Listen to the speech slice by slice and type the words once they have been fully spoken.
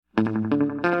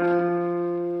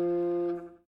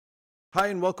Hi,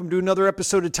 and welcome to another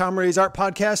episode of Tom Ray's Art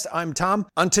Podcast. I'm Tom.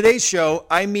 On today's show,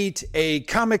 I meet a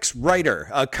comics writer,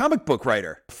 a comic book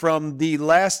writer from the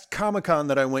last Comic-Con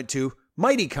that I went to,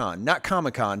 MightyCon, not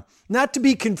Comic-Con. Not to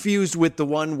be confused with the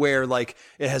one where like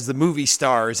it has the movie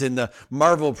stars and the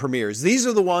Marvel premieres. These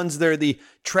are the ones, they're the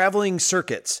traveling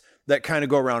circuits that kind of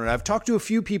go around. And I've talked to a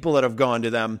few people that have gone to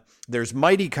them. There's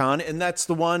MightyCon, and that's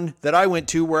the one that I went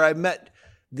to where I met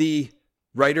the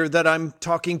writer that I'm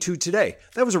talking to today.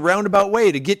 That was a roundabout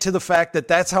way to get to the fact that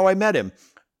that's how I met him.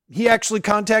 He actually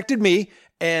contacted me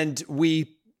and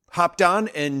we hopped on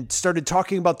and started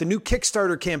talking about the new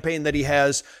Kickstarter campaign that he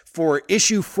has for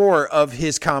issue 4 of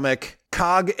his comic,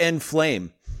 Cog and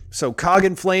Flame. So Cog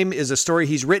and Flame is a story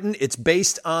he's written. It's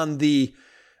based on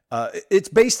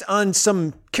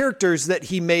some characters that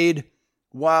he made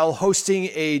while hosting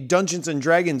a Dungeons and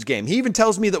Dragons game. He even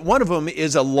tells me that one of them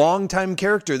is a longtime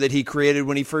character that he created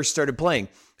when he first started playing.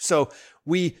 So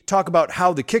we talk about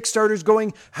how the Kickstarter's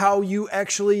going, how you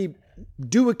actually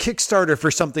do a Kickstarter for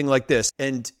something like this.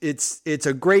 And it's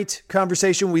a great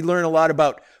conversation. We learn a lot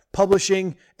about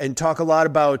publishing and talk a lot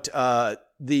about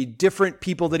the different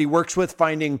people that he works with,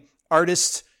 finding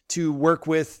artists to work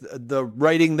with, the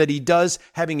writing that he does,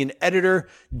 having an editor,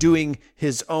 doing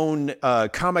his own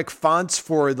comic fonts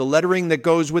for the lettering that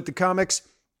goes with the comics.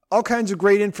 All kinds of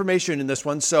great information in this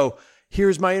one. So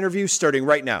here's my interview starting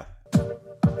right now.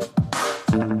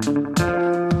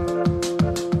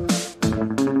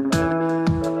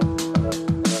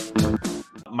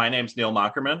 My name's Neil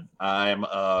Mockerman. I'm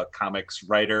a comics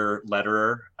writer,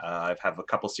 letterer. I have a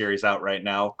couple series out right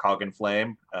now, Cog and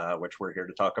Flame, which we're here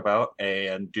to talk about,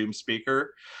 and Doom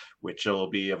Speaker, which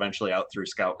will be eventually out through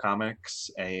Scout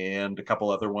Comics, and a couple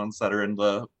other ones that are in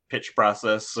the pitch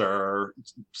process or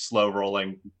slow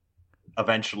rolling,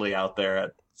 eventually out there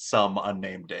at some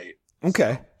unnamed date.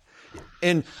 Okay.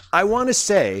 And I want to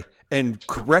say, and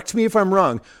correct me if I'm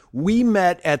wrong, we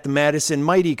met at the Madison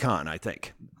MightyCon, I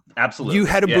think. Absolutely. You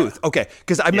had a booth. Okay.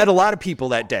 Because I met a lot of people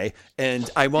that day and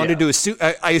I wanted to assume,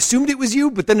 I assumed it was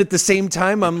you, but then at the same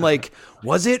time, I'm like,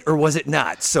 was it or was it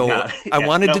not? So I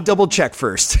wanted to double check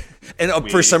first.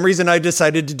 And for some reason, I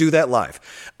decided to do that live.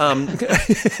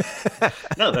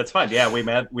 No, that's fine. Yeah, we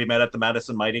met at the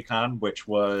Madison MightyCon, which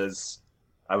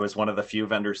I was one of the few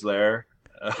vendors there.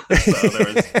 So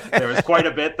there was quite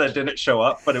a bit that didn't show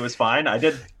up, but it was fine. I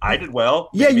did well.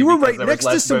 Yeah, you were right next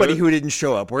to somebody who didn't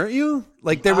show up, weren't you?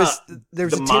 Like there was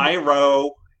my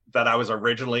row that I was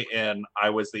originally in.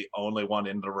 I was the only one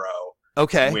in the row.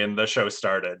 Okay. When the show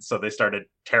started, so they started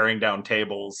tearing down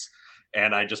tables,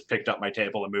 and I just picked up my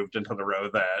table and moved into the row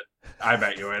that I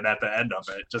met you in at the end of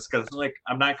it, just because like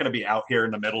I'm not going to be out here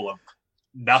in the middle of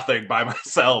nothing by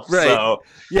myself. Right. So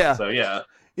yeah.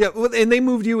 Yeah, well, and they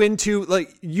moved you into,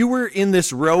 like, you were in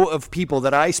this row of people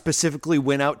that I specifically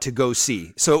went out to go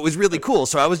see. So it was really cool.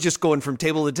 So I was just going from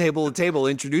table to table to table,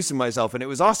 introducing myself, and it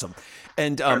was awesome.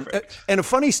 And and a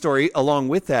funny story along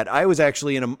with that, I was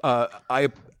actually in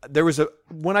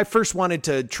when I first wanted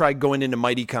to try going into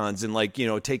MightyCons and, like, you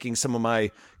know, taking some of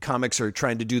my comics or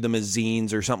trying to do them as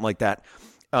zines or something like that.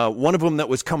 One of them that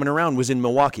was coming around was in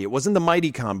Milwaukee. It wasn't the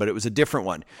MightyCon, but it was a different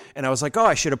one. And I was like, oh,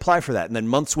 I should apply for that. And then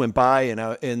months went by,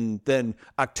 and then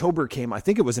October came. I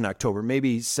think it was in October,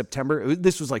 maybe September.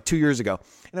 This was like 2 years ago.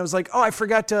 And I was like, oh, I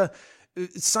forgot to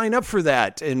sign up for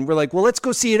that. And we're like, well, let's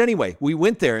go see it anyway. We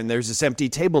went there, and there's this empty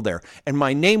table there, and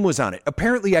my name was on it.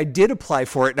 Apparently, I did apply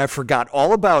for it, and I forgot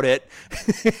all about it.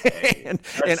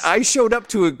 and I showed up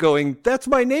to it going, that's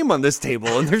my name on this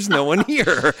table, and there's no one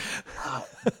here.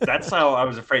 That's how I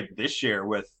was afraid this year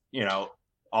with, you know,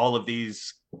 all of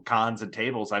these cons and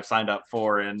tables I've signed up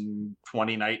for in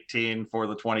 2019 for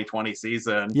the 2020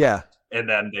 season. Yeah. And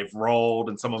then they've rolled,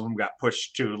 and some of them got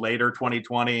pushed to later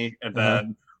 2020 and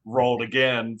then rolled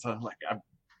again. So I'm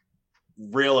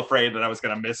real afraid that I was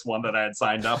going to miss one that I had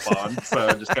signed up on. So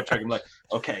I just kept checking, like,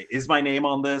 okay, is my name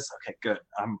on this? Okay, good.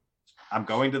 I'm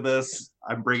going to this.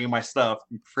 I'm bringing my stuff.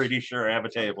 I'm pretty sure I have a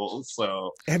table.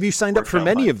 So have you signed up for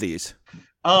many of these?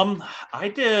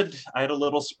 I did. I had a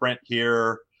little sprint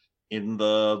here in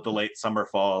the late summer,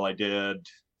 fall. I did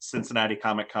Cincinnati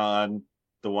Comic-Con,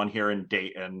 the one here in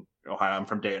Dayton, Ohio. I'm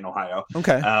from Dayton, Ohio.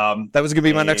 Okay. That was going to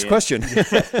be my next question.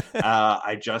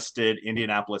 I just did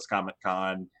Indianapolis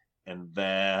Comic-Con, and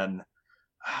then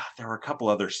there were a couple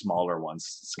other smaller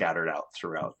ones scattered out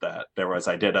throughout that.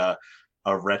 I did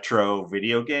a retro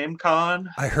video game con.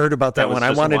 I heard about that one.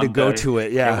 I wanted to go to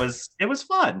it. Yeah. It was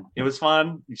fun. It was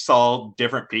fun. You saw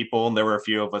different people, and there were a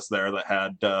few of us there that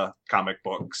had comic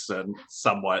books and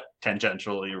somewhat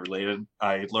tangentially related.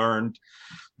 I learned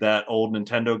that old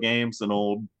Nintendo games and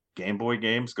old Game Boy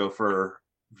games go for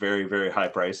very, very high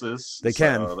prices. They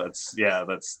can. So that's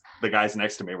the guys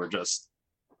next to me were just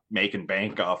making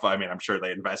bank off. I mean, I'm sure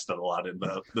they invested a lot in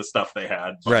the stuff they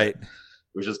had. Right.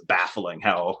 It was just baffling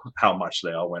how much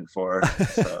they all went for.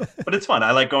 So, but it's fun.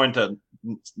 I like going to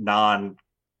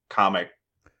non-comic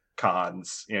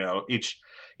cons. You know, each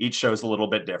show's a little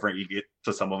bit different. You get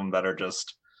to some of them that are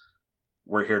just,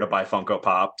 we're here to buy Funko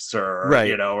Pops, or right.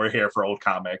 You know, we're here for old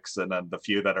comics, and then the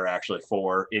few that are actually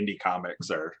for indie comics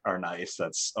are nice.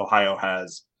 That's Ohio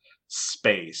has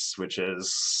Space, which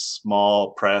is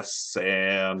Small Press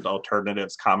and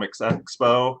Alternatives Comics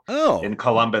Expo in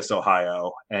Columbus,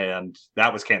 Ohio, and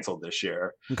that was canceled this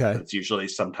year. Okay, it's usually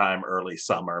sometime early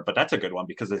summer, but that's a good one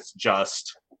because it's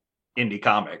just indie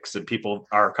comics, and people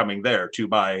are coming there to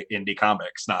buy indie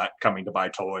comics, not coming to buy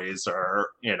toys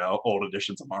or, you know, old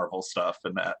editions of Marvel stuff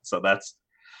and that. So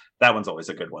that one's always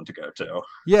a good one to go to.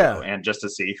 Yeah. So, and just to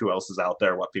see who else is out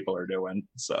there, what people are doing.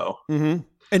 So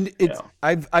And it's,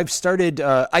 I've started,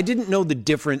 I didn't know the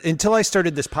difference until I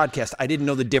started this podcast. I didn't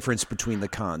know the difference between the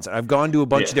cons. I've gone to a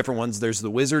bunch of different ones. There's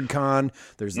the Wizard Con,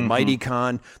 there's the Mighty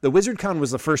Con. The Wizard Con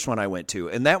was the first one I went to.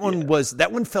 And that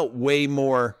one felt way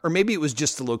more, or maybe it was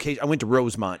just the location. I went to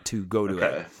Rosemont to go to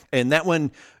it. And that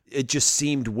one, it just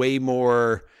seemed way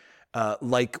more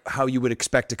like how you would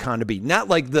expect a con to be. Not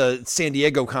like the San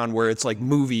Diego con where it's like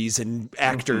movies and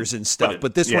actors and stuff,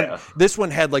 but this one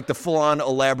had like the full-on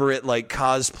elaborate like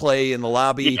cosplay in the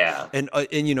lobby and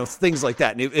you know, things like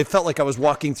that. And it felt like I was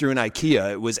walking through an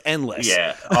IKEA. It was endless.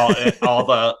 Yeah, all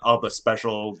the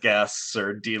special guests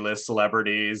or D-list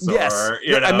celebrities. Yes, or,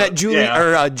 you know, I met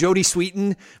Jodie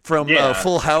Sweetin from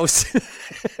Full House,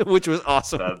 which was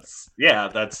awesome.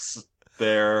 That's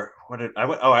there.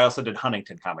 I also did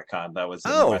Huntington Comic Con. That was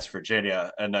in West Virginia,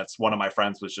 and that's one of my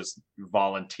friends was just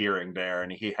volunteering there,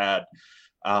 and he had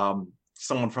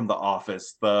someone from The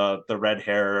Office, the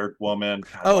red-haired woman.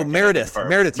 Meredith.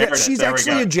 Yeah, she's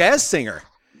actually a jazz singer.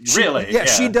 Really? Yeah,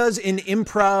 she does an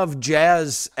improv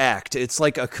jazz act. It's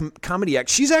like a comedy act.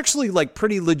 She's actually like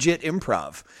pretty legit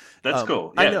improv. That's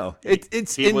cool. Yeah. I know.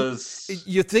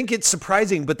 You think it's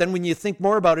surprising, but then when you think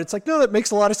more about it, it's like, no, that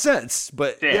makes a lot of sense.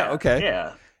 But okay.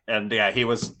 Yeah. And he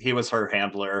was her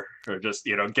handler, or just,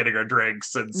 you know, getting her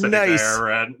drinks and sitting there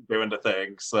and doing the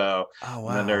thing. So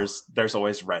and then there's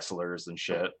always wrestlers and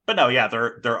shit. But no,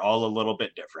 they're all a little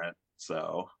bit different.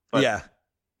 So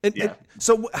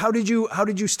so how did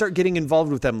you start getting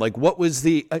involved with them? Like, what was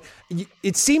the?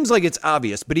 It seems like it's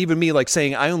obvious, but even me, like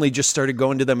saying I only just started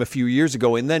going to them a few years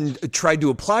ago, and then tried to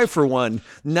apply for one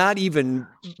not even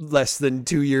less than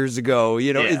 2 years ago.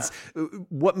 You know, it's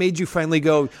what made you finally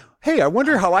go, hey, I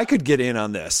wonder how I could get in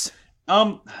on this.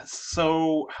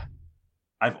 So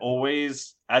I've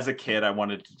always, as a kid, I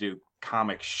wanted to do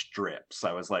comic strips.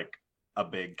 I was like a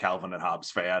big Calvin and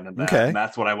Hobbes fan, and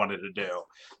that's what I wanted to do.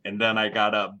 And then I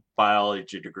got a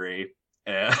biology degree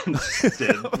and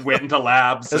went into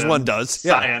labs, as one does,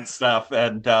 science stuff.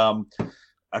 And I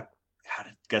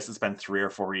guess it's been 3 or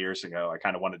 4 years ago. I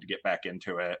kind of wanted to get back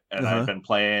into it, and I've been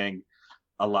playing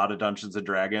a lot of Dungeons and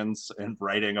Dragons and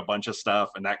writing a bunch of stuff,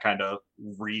 and that kind of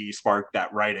re-sparked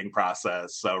that writing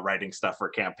process. So writing stuff for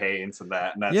campaigns and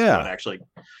that's what actually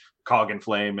Cog and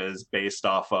Flame is based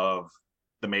off of.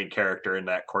 The main character in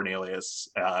that, Cornelius,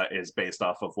 is based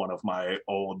off of one of my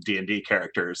old D&D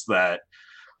characters that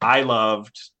I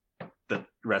loved. The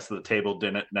rest of the table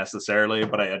didn't necessarily,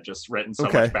 but I had just written so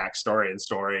much backstory and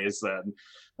stories, and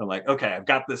I'm like, okay, I've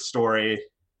got this story.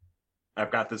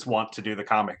 I've got this want to do the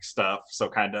comic stuff, so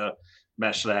kind of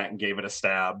meshed that and gave it a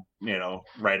stab, you know,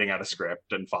 writing out a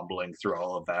script and fumbling through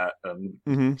all of that.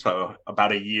 And so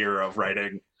about a year of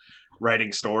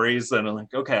writing stories, and I'm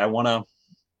like, okay, I want to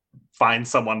find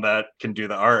someone that can do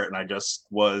the art. And I just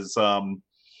was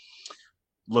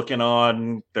looking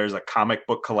on, there's a comic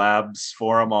book collabs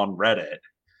forum on Reddit.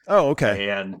 Oh, okay.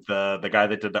 And the guy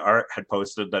that did the art had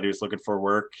posted that he was looking for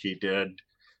work. He did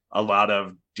a lot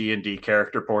of D&D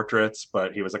character portraits,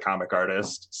 but he was a comic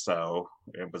artist, so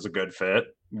it was a good fit.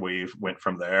 We went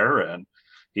from there, and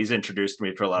he's introduced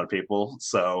me to a lot of people.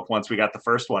 So once we got the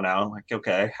first one out, I'm like,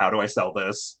 okay, how do I sell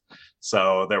this?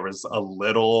 So there was a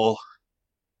little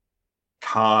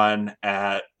con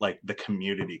at like the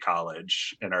community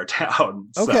college in our town.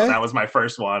 So that was my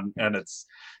first one. And it's,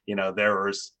 you know,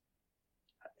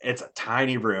 it's a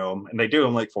tiny room, and they do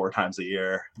them like 4 times a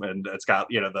year. And it's got,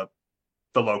 you know,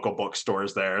 the local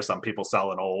bookstores there, some people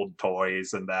selling old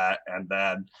toys and that. And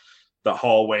then the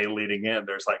hallway leading in,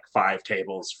 there's like 5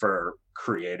 tables for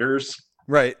creators.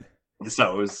 Right.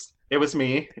 So it was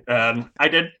me, and I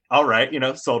did all right,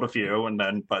 sold a few, and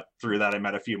then but through that I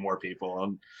met a few more people,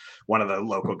 and one of the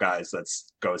local guys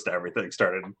that's goes to everything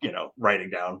started, writing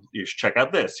down, you should check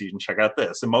out this, you can check out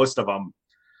this, and most of them,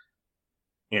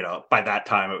 by that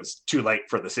time it was too late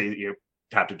for the season. You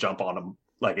have to jump on them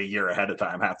like a year ahead of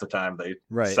time. Half the time they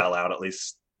sell out, at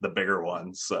least the bigger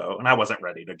ones. So, and I wasn't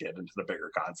ready to get into the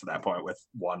bigger cons at that point with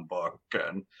one book.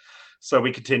 And so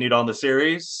we continued on the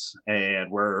series,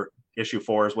 and we're issue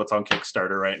 4 is what's on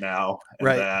Kickstarter right now. And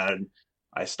then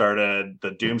I started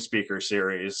the Doom Speaker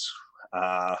series,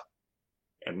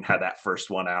 and had that first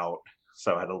one out.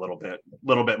 So I had a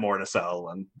little bit more to sell.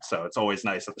 And so it's always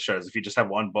nice at the shows. If you just have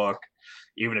one book,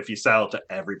 even if you sell to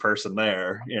every person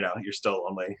there, you're still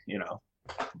only,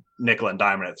 nickel and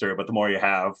diming it through. But the more you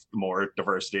have, the more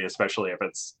diversity, especially if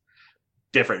it's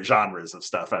different genres of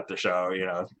stuff at the show.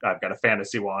 I've got a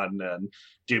fantasy one, and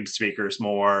Doom Speaker's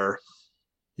more,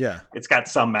 it's got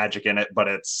some magic in it, but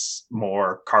it's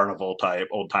more carnival type,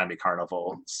 old-timey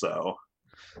carnival. So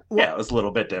it was a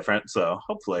little bit different. So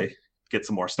hopefully get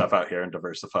some more stuff out here and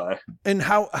diversify. And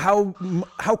how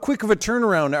quick of a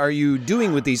turnaround are you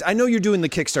doing with these? I know you're doing the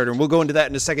Kickstarter, and we'll go into that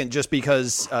in a second, just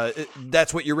because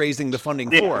that's what you're raising the funding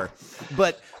for.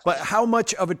 But how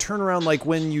much of a turnaround, like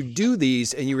when you do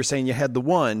these, and you were saying you had the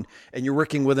one, and you're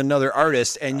working with another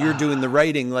artist, and you're doing the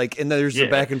writing, like, and there's the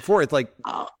back and forth, like.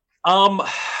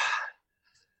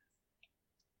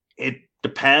 It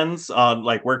depends on,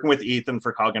 like, working with Ethan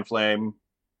for Cog and Flame.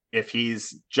 If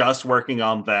he's just working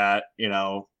on that,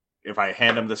 if I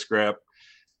hand him the script,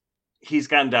 he's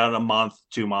gotten down a month,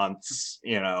 2 months,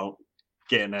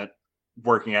 getting it,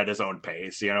 working at his own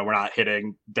pace. We're not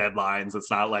hitting deadlines. It's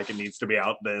not like it needs to be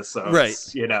out this. So,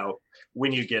 it's,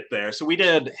 when you get there. So we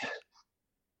did,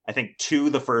 I think, 2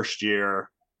 the first year,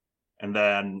 and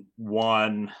then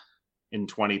 1 in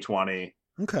 2020.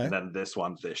 Okay. And then this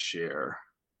one this year.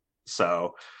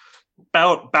 So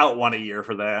about 1 a year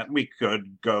for that. We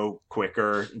could go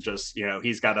quicker. Just,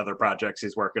 he's got other projects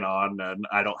he's working on, and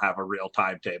I don't have a real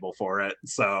timetable for it.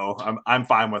 So I'm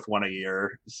fine with 1 a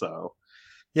year. So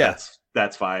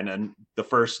that's fine. And the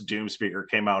first Doom Speaker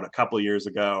came out a couple of years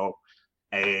ago,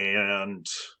 and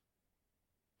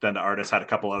then the artist had a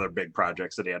couple other big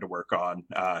projects that he had to work on.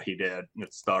 The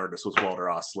artist was Walter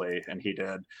Osley, and he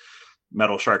did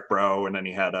Metal Shark Bro, and then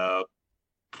he had a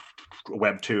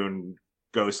webtoon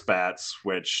Ghost Bats,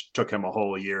 which took him a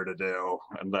whole year to do.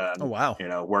 And then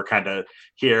we're kind of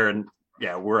here, and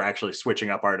we're actually switching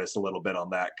up artists a little bit on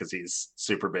that because he's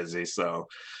super busy. So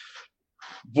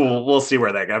we'll see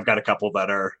where they go. I've got a couple that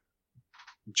are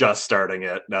just starting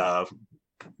it.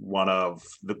 One of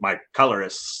my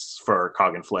colorists for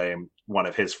Cog and Flame, one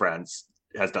of his friends,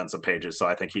 has done some pages, so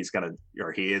I think he is going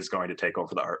to take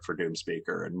over the art for Doom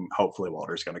Speaker, and hopefully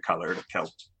Walter's going to color to help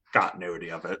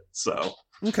continuity of it. So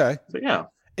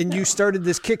and you started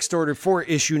this Kickstarter for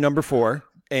issue number 4,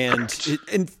 and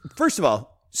first of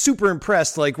all, super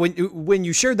impressed. Like when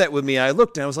you shared that with me, I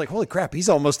looked and I was like, holy crap, he's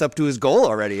almost up to his goal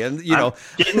already. And I'm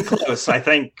getting close. I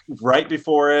think right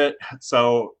before it,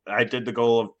 so I did the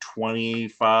goal of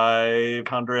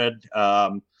 2,500,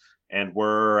 and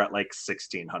we're at like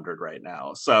 1,600 right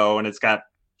now. So, and it's got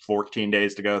 14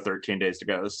 days to go, 13 days to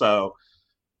go. So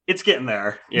it's getting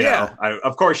there, you know.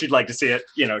 Of course, you'd like to see it,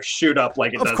 shoot up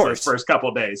like it does those first couple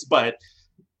of days, but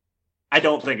I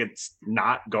don't think it's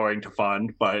not going to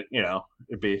fund. But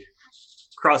it'd be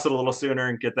cross it a little sooner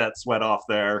and get that sweat off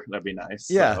there. That'd be nice.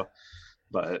 Yeah.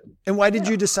 So, and why did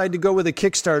you decide to go with a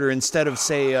Kickstarter instead of,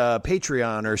 say,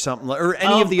 Patreon or something, or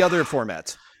any of the other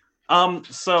formats?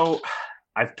 So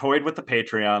I've toyed with the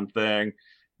Patreon thing,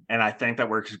 and I think that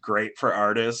works great for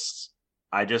artists.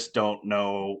 I just don't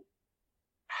know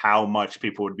how much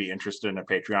people would be interested in a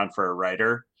Patreon for a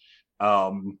writer.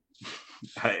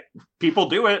 People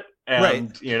do it,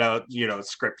 and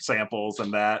script samples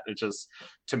and that. It just,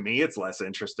 to me, it's less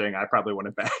interesting. I probably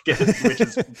wouldn't back it, which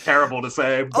is terrible to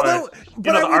say. But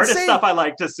the artist stuff I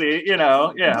like to see.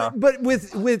 But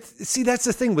with see, that's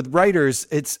the thing with writers.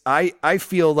 It's I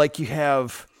feel like you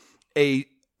have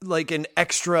an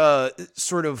extra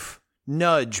sort of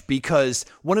nudge, because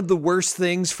one of the worst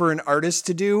things for an artist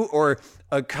to do, or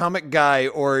a comic guy,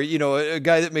 or a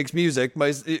guy that makes music,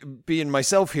 being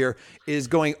myself here, is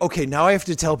going, okay, now I have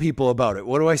to tell people about it.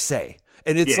 What do I say?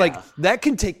 And it's like, that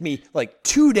can take me like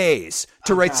 2 days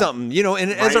to write something,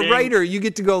 and as a writer, you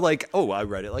get to go like, oh, I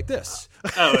write it like this.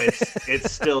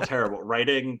 It's still terrible.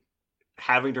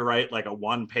 Having to write like a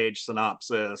 1-page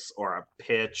synopsis or a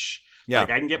pitch.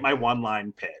 Like, I can get my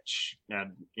 1-line pitch,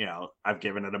 and I've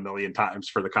given it 1 million times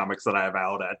for the comics that I have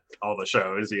out at all the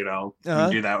shows. You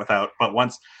can do that without. But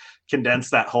once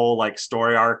condense that whole like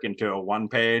story arc into a one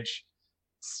page.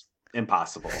 It's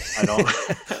impossible. I don't.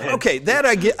 Okay, that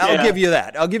I'll give you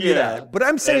that. I'll give you that. But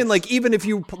I'm saying, like, even if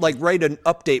you like write an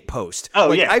update post,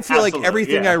 I feel like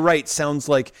everything I write sounds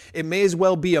like it may as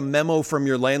well be a memo from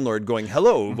your landlord going,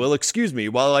 "Hello, well, excuse me,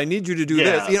 while I need you to do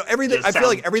this." You know, everything. I feel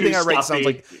like everything I write sounds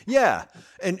like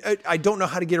and I don't know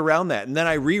how to get around that. And then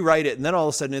I rewrite it, and then all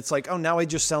of a sudden it's like, oh, now I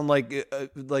just sound like a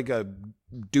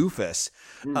doofus.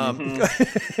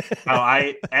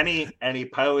 Any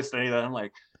post, anything, I'm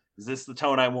like, is this the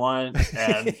tone I want?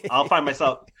 And I'll find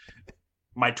myself,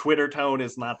 my Twitter tone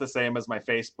is not the same as my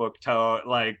Facebook tone.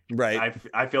 Like, right.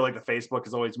 I feel like the Facebook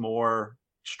is always more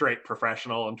straight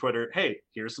professional, and Twitter, hey,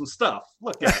 here's some stuff.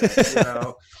 Look at it, you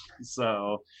know?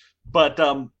 So, but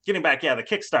getting back, the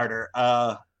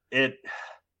Kickstarter,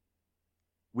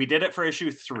 we did it for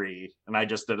issue 3, and I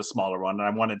just did a smaller one, and I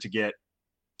wanted to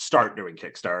start doing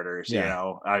Kickstarters. You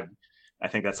know, I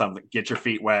think that's something, get your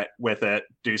feet wet with it,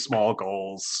 do small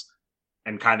goals,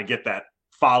 and kind of get that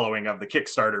following of the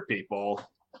Kickstarter people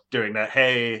doing that.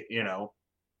 Hey, you know,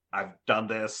 I've done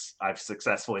this, I've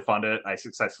successfully funded it, I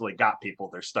successfully got people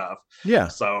their stuff. Yeah.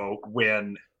 So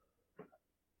when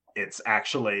it's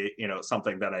actually, you know,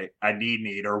 something that I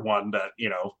need, or one that, you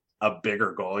know, a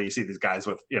bigger goal, you see these guys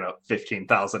with, you know,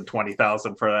 15,000,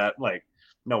 20,000 for that, like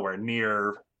nowhere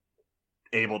near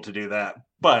able to do that,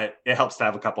 but it helps to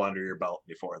have a couple under your belt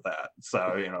before that.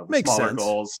 So, you know, Makes smaller sense.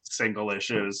 goals, single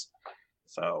issues.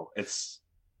 So it's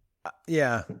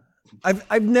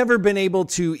I've never been able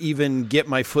to even get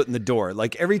my foot in the door.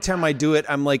 Like every time I do it,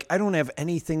 I'm like, I don't have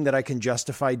anything that I can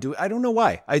justify doing. I don't know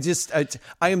why. I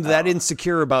am that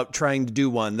insecure about trying to do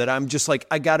one that I'm just like,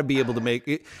 I got to be able to make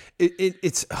it.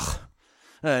 It's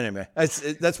anyway,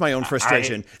 that's my own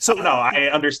frustration. I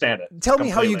understand it. Tell me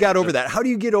how you got over that. How do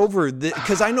you get over the?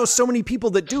 Because I know so many people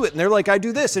that do it, and they're like, I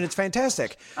do this, and it's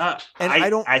fantastic. And I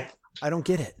don't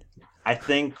get it. I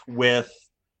think with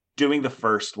doing the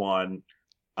first one,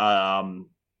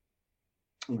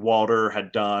 Walter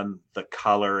had done the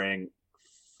coloring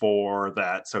for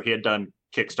that, so he had done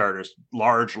Kickstarters,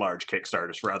 large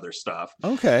Kickstarters for other stuff.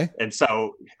 Okay. And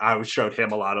so I showed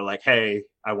him a lot of like, hey,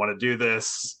 I want to do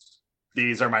this.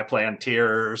 These are my planned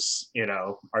tiers, you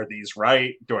know, are these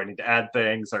right? Do I need to add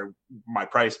things? Are my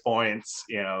price points?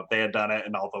 You know, they had done it,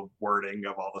 and all the wording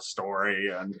of all the story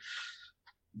and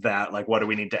that, like, what do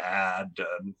we need to add?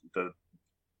 And the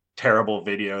terrible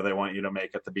video they want you to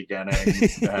make at the beginning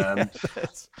and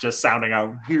just sounding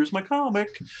out, here's my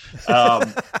comic.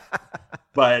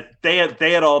 But they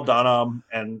had all done them,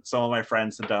 and some of my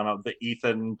friends had done them. The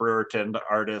Ethan Brewerton, the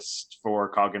artist for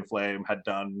Cog and Flame, had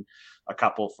done a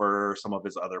couple for some of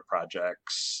his other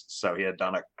projects. So he had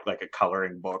done a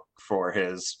coloring book for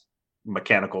his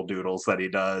mechanical doodles that he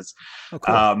does. Oh,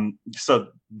 cool. So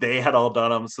they had all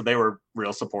done them, so they were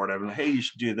real supportive, and hey, you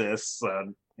should do this,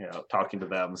 and you know, talking to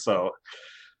them. So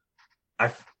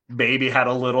I maybe had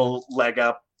a little leg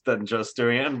up than just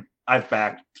doing it. And I've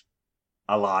backed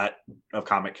a lot of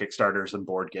comic Kickstarters and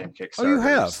board game Kickstarters. Oh, you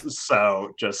have?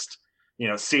 So just, you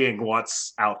know, seeing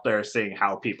what's out there, seeing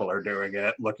how people are doing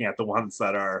it, looking at the ones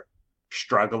that are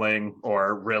struggling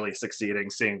or really succeeding,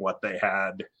 seeing what they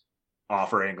had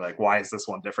offering, like, why is this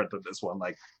one different than this one?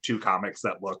 Like 2 comics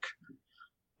that look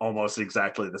almost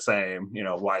exactly the same, you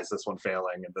know, why is this one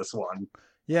failing and this one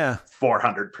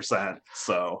 400%?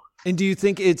 So, and do you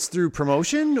think it's through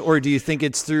promotion, or do you think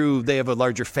it's through they have a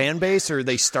larger fan base, or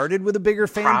they started with a bigger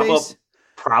fan base?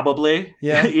 Probably.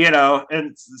 Yeah. You know,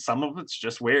 and some of it's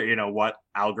just weird, you know, what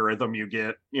algorithm you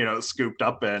get, you know, scooped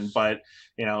up in. But,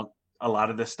 you know, a lot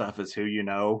of this stuff is who you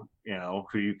know,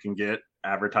 who you can get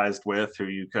advertised with, who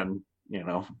you can, you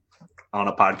know, on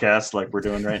a podcast like we're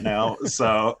doing right now.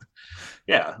 So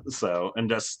yeah. So,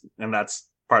 and that's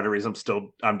part of the reason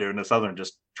I'm doing this other than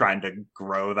just trying to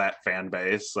grow that fan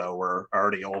base. So we're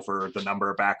already over the number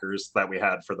of backers that we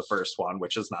had for the first one,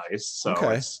 which is nice. So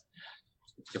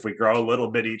if we grow a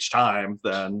little bit each time,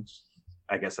 then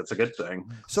I guess that's a good thing.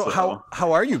 So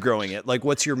how are you growing it? Like,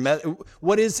 what's your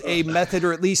what is a method,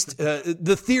 or at least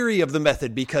the theory of the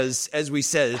method? Because as we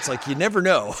said, it's like, you never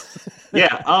know.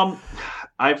 Yeah.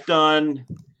 I've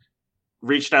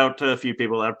reached out to a few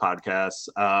people that have podcasts,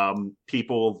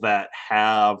 people that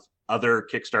have other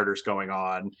Kickstarters going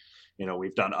on. You know,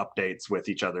 we've done updates with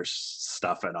each other's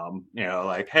stuff in them, you know,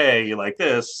 like, hey, you like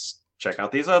this? Check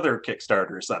out these other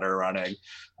Kickstarters that are running.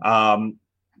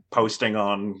 Posting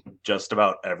on just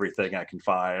about everything I can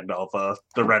find, all the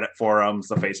Reddit forums,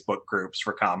 the Facebook groups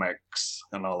for comics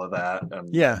and all of that.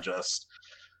 And just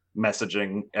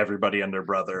messaging everybody and their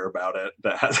brother about it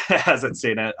that hasn't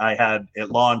seen it. I had it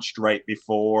launched right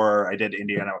before I did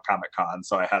Indiana Comic Con,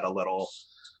 so I had a little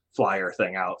flyer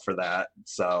thing out for that.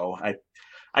 So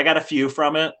I got a few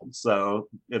from it. So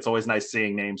it's always nice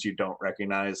seeing names you don't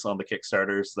recognize on the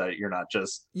Kickstarters, that you're not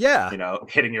just, Yeah.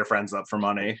 hitting your friends up for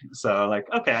money. So like,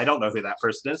 okay, I don't know who that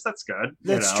person is. That's good.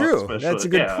 That's true. That's a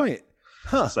good point.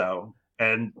 Huh. So,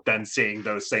 and then seeing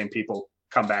those same people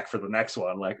come back for the next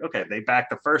one, like, okay, they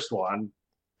backed the first one,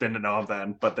 didn't know them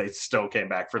then, but they still came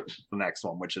back for the next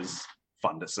one, which is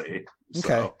fun to see. Okay.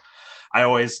 So I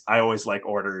always like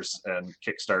orders and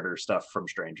Kickstarter stuff from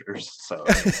strangers. So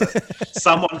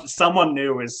someone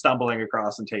new is stumbling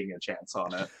across and taking a chance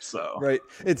on it. So right,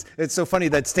 it's so funny,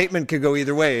 that statement could go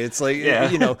either way. It's like,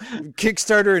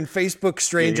 Kickstarter and Facebook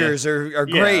strangers are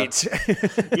great.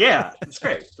 Yeah, it's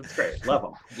great. It's great.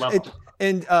 Love them.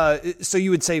 And so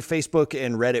you would say Facebook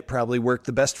and Reddit probably work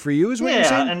the best for you, is what you're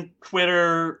saying? Yeah, and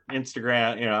Twitter,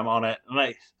 Instagram. I'm on it,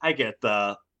 and I get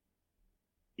the.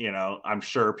 I'm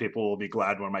sure people will be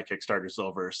glad when my Kickstarter's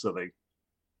over, so they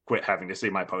quit having to see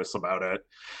my posts about it.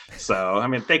 So, I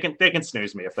mean, they can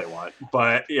snooze me if they want,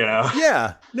 but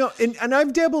Yeah, no. And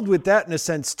I've dabbled with that in a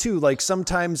sense too. Like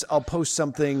sometimes I'll post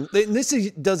something,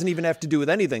 and doesn't even have to do with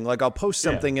anything. Like I'll post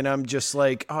something and I'm just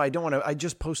like, oh, I don't want to, I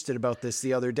just posted about this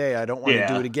the other day. I don't want to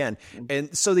do it again.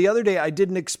 And so the other day I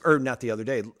didn't, or not the other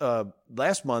day,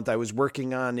 last month I was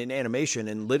working on an animation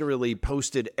and literally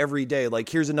posted every day, like,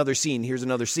 here's another scene.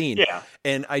 Yeah.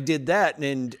 And I did that,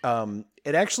 and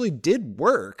it actually did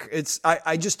work.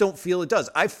 I just don't feel it does.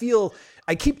 I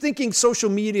keep thinking social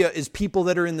media is people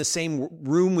that are in the same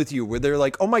room with you, where they're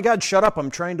like, oh my God, shut up,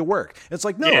 I'm trying to work. It's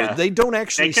like, no, they don't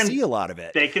actually see a lot of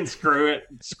it. They can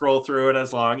scroll through it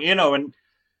as long, and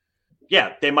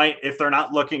yeah, they might, if they're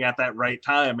not looking at that right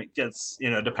time, it gets,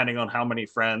 depending on how many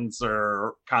friends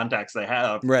or contacts they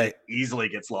have, right, it easily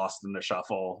gets lost in the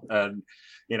shuffle. And,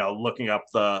 looking up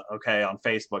on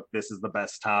Facebook, this is the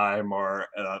best time, or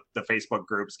the Facebook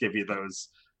groups give you those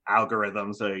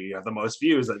algorithms that you have the most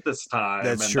views at this time.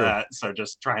 That's true. So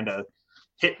just trying to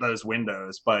hit those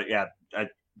windows. But yeah,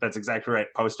 that's exactly right.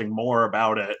 Posting more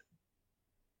about it,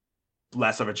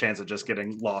 less of a chance of just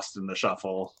getting lost in the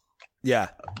shuffle. Yeah,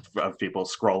 of people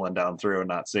scrolling down through and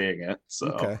not seeing it. So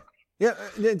okay. Yeah,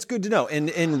 it's good to know. And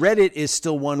Reddit is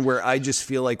still one where I just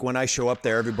feel like when I show up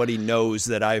there, everybody knows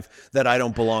that I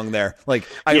don't belong there. Like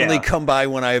I only come by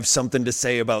when I have something to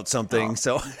say about something.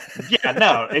 So yeah,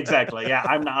 no, exactly. Yeah,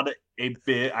 I'm not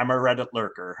I'm a Reddit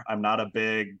lurker. I'm not a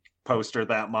big poster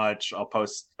that much. I'll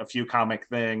post a few comic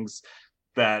things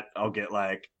that I'll get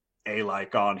like a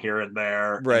like on here and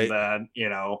there, right? And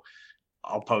then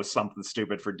I'll post something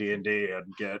stupid for D&D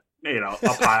and get, a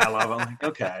pile of them. Like,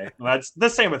 okay. Well, that's the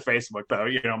same with Facebook though.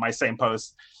 My same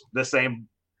post, the same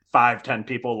 5-10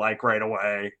 people like right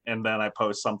away. And then I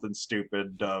post something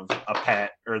stupid of a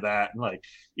pet or that. And like,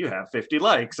 you have 50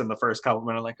 likes in the first couple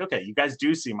minutes. Like, okay, you guys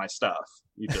do see my stuff.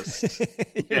 You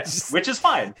just, which is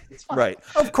fine. It's fine. Right.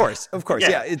 Of course.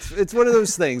 Yeah. It's one of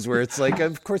those things where it's like,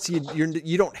 of course you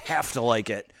don't have to like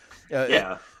it.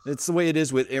 It's the way it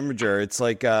is with Imgur. It's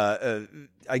like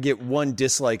I get one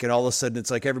dislike, and all of a sudden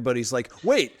it's like everybody's like,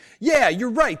 "Wait, yeah,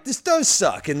 you're right. This does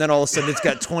suck." And then all of a sudden it's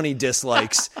got 20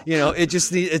 dislikes.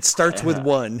 It starts with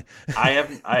one. I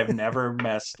have never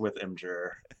messed with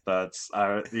Imgur. That's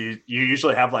you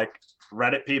usually have like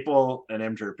Reddit people and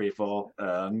Imgur people.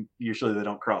 Usually they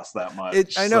don't cross that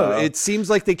much. I know. It seems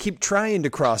like they keep trying to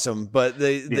cross them, but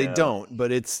they don't.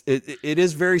 But it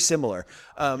is very similar.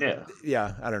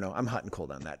 Yeah. I don't know. I'm hot and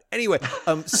cold on that. Anyway,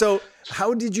 so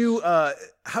how did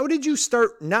you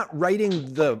start not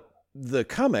writing the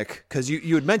comic? Because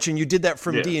you had mentioned you did that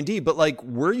from D&D, but like,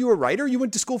 were you a writer? You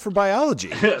went to school for biology.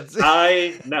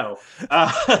 No.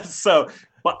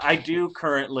 But I do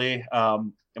currently.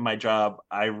 In my job,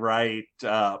 I write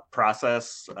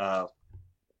process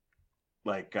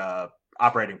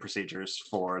operating procedures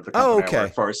for the company I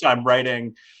work for. So I'm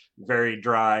writing very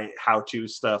dry how-to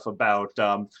stuff about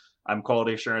I'm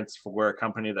quality assurance for a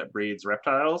company that breeds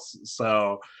reptiles.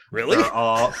 So really,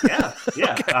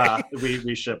 yeah.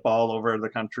 We ship all over the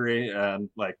country, and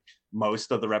like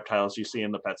most of the reptiles you see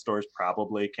in the pet stores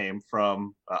probably came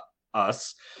from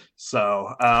us.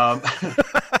 So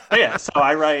so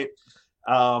I write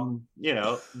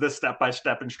the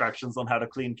step-by-step instructions on how to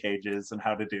clean cages and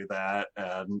how to do that.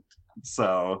 And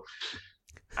so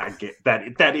I get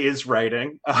that is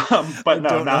writing, but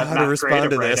no, not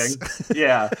creative writing.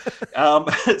 Yeah.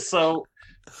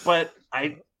 But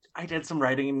I did some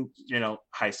writing,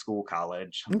 high school,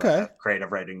 college,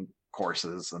 creative writing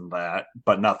courses and that,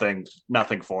 but nothing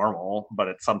formal, but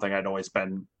it's something I'd always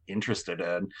been interested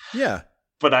in. Yeah.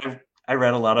 But I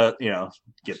read a lot of,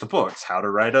 get the books, how to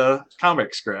write a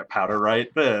comic script, how to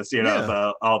write this,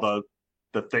 all the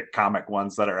the thick comic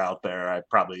ones that are out there. I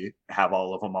probably have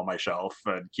all of them on my shelf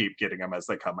and keep getting them as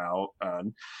they come out.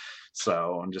 And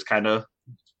so I'm just kind of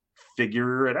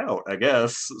figure it out, I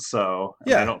guess. So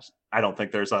Yeah. I don't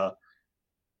think there's a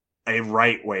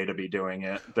right way to be doing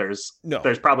it. There's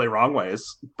probably wrong ways,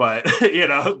 but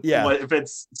if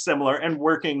it's similar and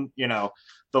working, the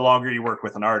longer you work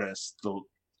with an artist,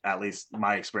 at least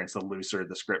my experience, the looser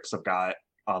the scripts have got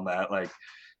on that. Like,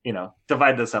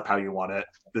 divide this up how you want it.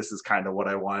 This is kind of what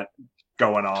I want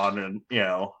going on, and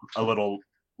a little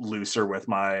looser with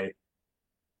my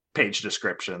page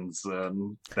descriptions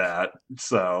and that.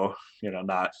 So,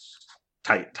 not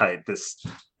tight. This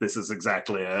is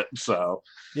exactly it. So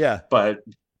yeah. But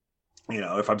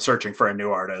if I'm searching for a new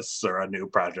artist or a new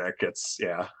project, it's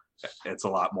a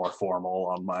lot more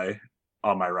formal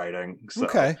on my writing. So,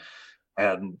 okay.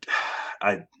 And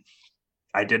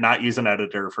I did not use an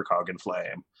editor for Cog and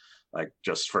Flame, like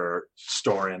just for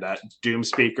story and that.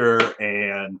 Doomspeaker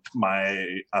and my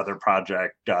other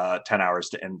project, 10 Hours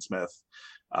to Innsmouth,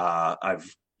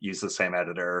 I've used the same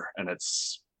editor, and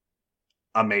it's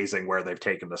amazing where they've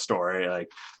taken the story. Like,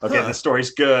 okay, the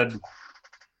story's good.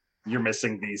 You're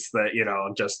missing these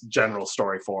that, just general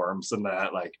story forms, and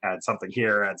that, like, add something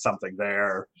here, add something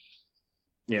there,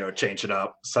 change it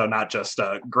up. So not just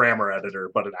a grammar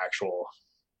editor, but an actual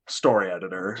story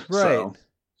editor. Right. So,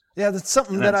 yeah, that's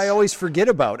something that I always forget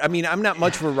about. I mean, I'm not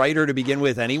much of a writer to begin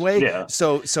with anyway. Yeah.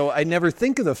 So I never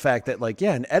think of the fact that, like,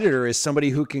 an editor is somebody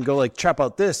who can go, like, chop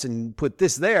out this and put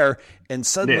this there, and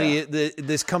suddenly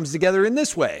this comes together in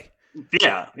this way.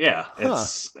 Yeah.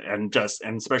 It's and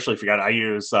especially if I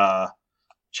use Chaz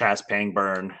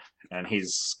Pangburn, and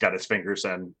he's got his fingers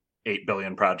in 8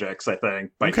 billion projects, I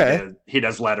think. But he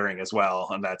does lettering as well,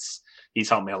 and he's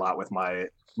helped me a lot with my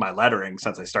lettering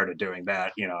since I started doing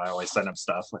that. I always send him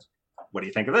stuff like, what do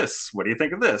you think of this? What do you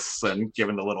think of this? And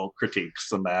giving the little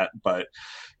critiques and that. But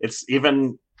it's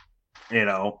even,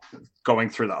 going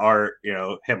through the art,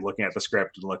 him looking at the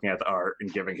script and looking at the art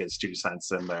and giving his 2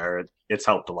 cents in there. It's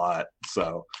helped a lot.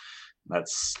 So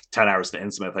that's 10 Hours to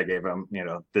Innsmouth. I gave him,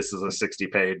 this is a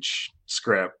 60-page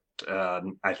script.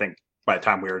 I think by the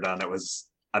time we were done, it was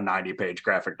a 90-page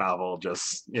graphic novel,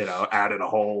 just, added a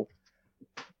whole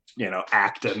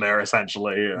act in there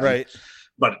essentially. Right.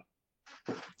 But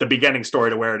the beginning story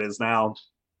to where it is now,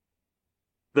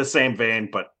 the same vein,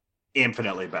 but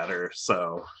infinitely better.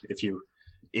 So if you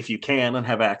can and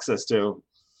have access to,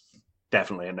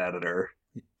 definitely an editor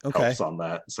helps on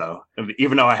that. So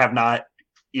even though I have not,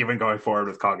 even going forward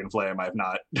with Cog and Flame, I've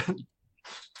not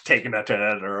taken that to an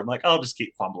editor. I'm like, I'll just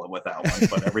keep fumbling with that one.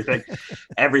 But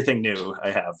everything new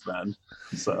I have been.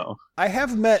 So I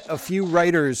have met a few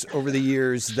writers over the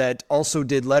years that also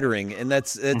did lettering, and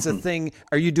that's a thing.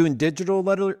 Are you doing digital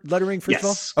lettering for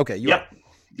yourself? Okay, you are.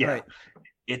 Yeah. Right.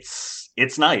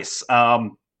 It's nice.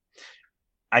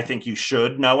 I think you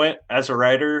should know it as a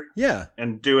writer. Yeah.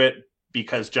 And do it,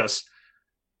 because just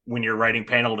when you're writing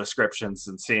panel descriptions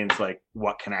and scenes, like,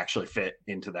 what can actually fit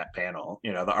into that panel?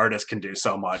 The artist can do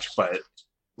so much, but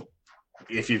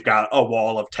if you've got a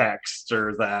wall of text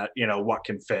or that, what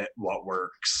can fit, what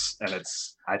works. And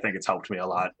I think it's helped me a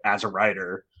lot as a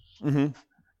writer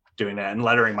doing that. And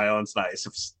lettering my own's nice.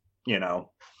 If,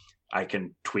 I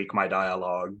can tweak my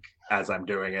dialogue as I'm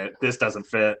doing it. This doesn't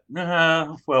fit.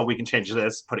 Well, we can change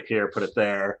this, put it here, put it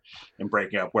there, and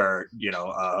breaking up where,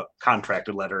 a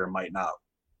contracted letterer might not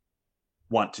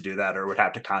want to do that or would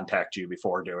have to contact you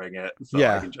before doing it. So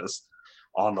I can just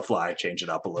on the fly change it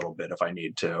up a little bit if I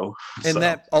need to. And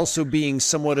that also being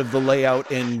somewhat of the layout,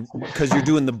 and because you're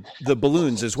doing the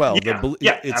balloons as well. It's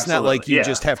absolutely. not like you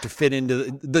just have to fit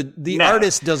into the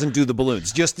artist doesn't do the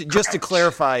balloons. Just to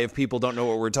clarify, if people don't know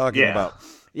what we're talking about.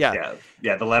 Yeah.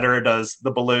 The letterer does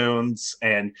the balloons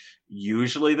and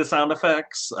usually the sound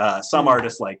effects. Some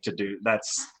artists like to do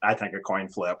that's. I think a coin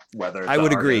flip. Whether I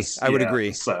would agree.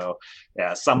 So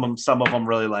some of them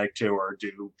really like to, or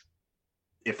do,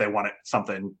 if they want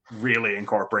something really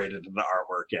incorporated in the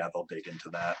artwork. They'll dig into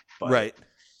that. But, right.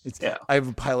 I have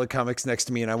a pile of comics next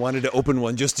to me, and I wanted to open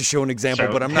one just to show an example,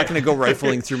 but I'm not going to go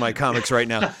rifling through my comics right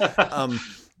now.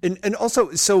 And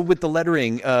also, so with the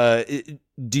lettering,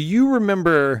 do you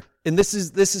remember? And this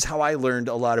is how I learned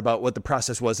a lot about what the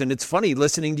process was. And it's funny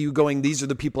listening to you going, these are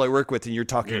the people I work with, and you're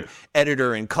talking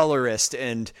editor and colorist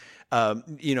and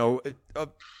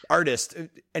artist.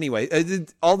 Anyway,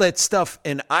 all that stuff.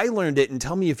 And I learned it. And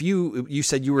tell me if you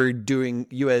said you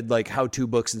had like how-to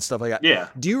books and stuff like that. Yeah.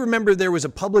 Do you remember there was a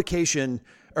publication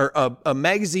or a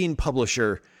magazine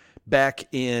publisher back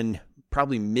in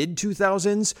probably mid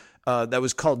 2000s. That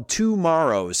was called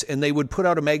Tomorrows, and they would put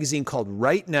out a magazine called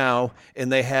Right Now,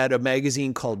 and they had a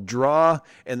magazine called Draw,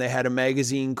 and they had a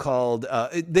magazine called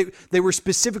they were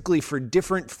specifically for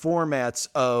different formats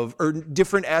or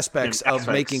different aspects of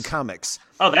making comics.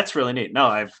 Oh, that's really neat. No,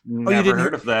 I've never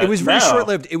heard of that. It was very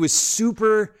short-lived. It was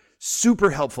super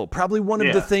helpful. Probably one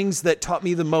of the things that taught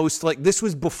me the most. Like, this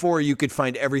was before you could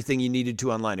find everything you needed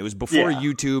to online. It was before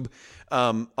YouTube,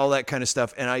 all that kind of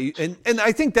stuff. And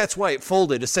I think that's why it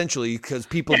folded, essentially, because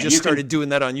people just started doing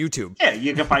that on YouTube. Yeah,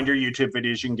 you can find your YouTube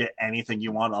videos. You can get anything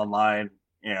you want online.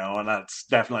 And that's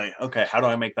definitely, okay, how do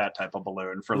I make that type of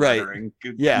balloon for lettering?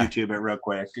 YouTube it real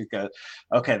quick.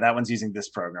 Okay, that one's using this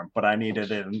program, but I need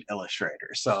it in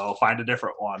Illustrator. So find a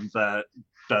different one that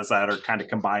does that, or kind of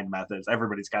combine methods.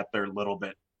 Everybody's got their little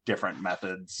bit different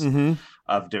methods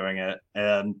of doing it.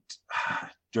 And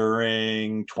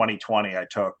during 2020, I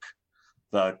took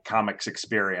the Comics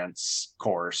Experience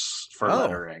course for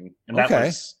lettering. And that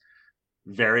was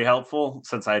very helpful,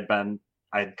 since I'd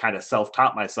kind of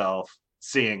self-taught myself,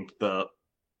 seeing the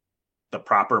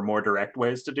proper, more direct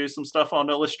ways to do some stuff on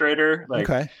Illustrator.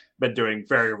 Been doing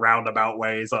very roundabout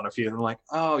ways on a few of them, like,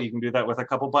 oh, you can do that with a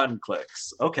couple button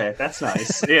clicks. Okay, that's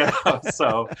nice.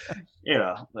 So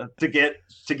to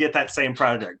get that same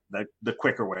project, the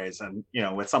quicker ways. And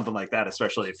with something like that,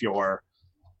 especially if you're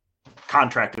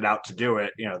contracted out to do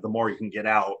it, the more you can get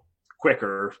out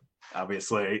quicker,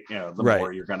 obviously, the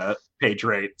more you're gonna page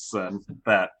rates and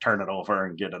that, turn it over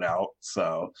and get it out.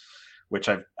 So, which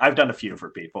I've done a few for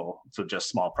people, so just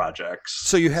small projects.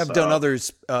 So you have done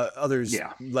others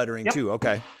lettering too.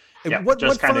 Okay. Yep, what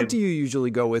font do you usually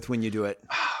go with when you do it?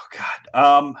 Oh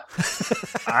God.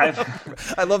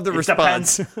 I love the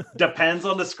response. Depends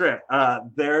on the script.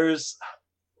 There's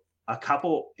a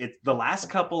couple, the last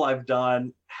couple I've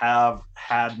done have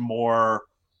had more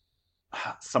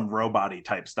some robot-y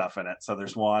type stuff in it. So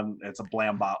there's one, it's a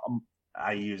Blambot.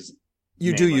 I use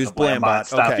Blambot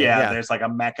stuff. Okay, there's like a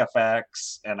Mech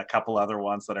FX and a couple other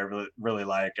ones that I really, really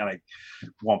like, and I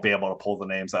won't be able to pull the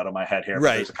names out of my head here.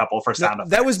 But there's a couple for sound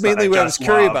effects. That was mainly what I was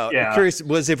curious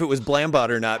was if it was Blambot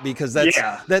or not, because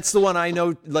that's the one I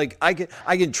know. Like, I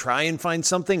can try and find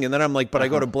something, and then I'm like, but I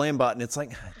go to Blambot, and it's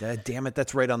like, damn it,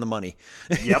 that's right on the money.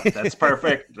 Yep, that's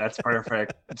perfect. That's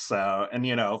perfect. So, and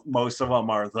most of them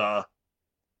are the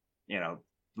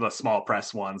small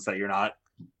press ones that you're not.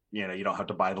 You don't have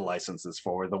to buy the licenses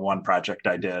for. The one project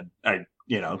I did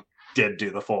did do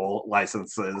the full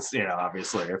licenses.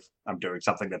 Obviously, if I'm doing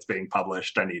something that's being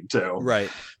published, I need to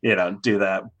do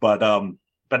that. But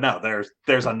no,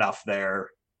 there's enough there.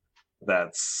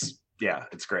 That's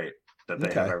it's great that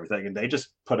they have everything, and they just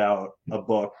put out a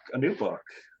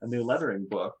new lettering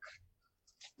book.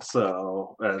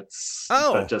 So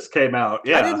that just came out.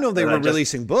 Yeah, I didn't know they were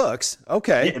releasing books.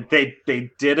 Okay, they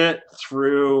did it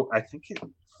through. I think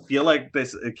feel like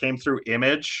it came through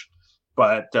Image,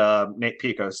 but Nate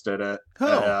Picos did it.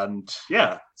 And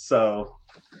so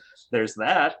there's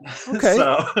that. Okay,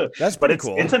 so that's pretty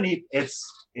cool.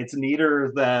 It's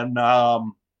neater than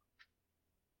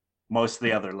most of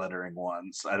the other lettering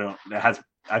ones.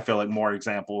 I feel like more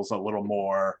examples, a little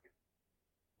more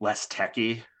less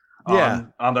techie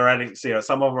on the writing. So,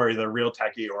 some of them are either real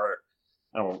techie or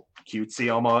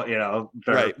cutesy almost.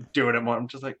 They're doing it more. I'm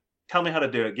just like, tell me how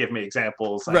to do it. Give me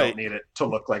examples. I don't need it to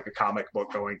look like a comic book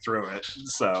going through it.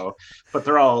 So, but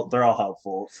they're all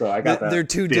helpful. So I got that. They're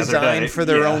too designed for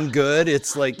their own good.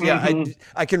 It's like,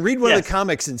 I can read one of the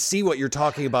comics and see what you're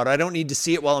talking about. I don't need to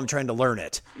see it while I'm trying to learn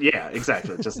it. Yeah,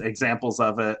 exactly. Just examples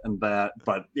of it and that.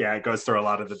 But it goes through a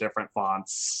lot of the different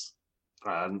fonts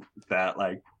that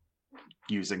like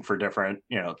using for different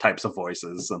types of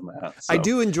voices and that. So. I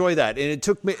do enjoy that, and it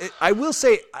took me. I will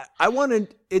say I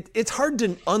wanted it. It's hard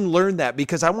to unlearn that,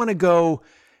 because I want to go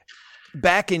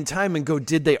back in time and go,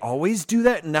 did they always do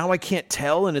that? And now I can't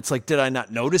tell, and it's like, did I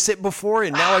not notice it before?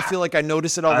 And now I feel like I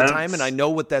notice it all the time, and I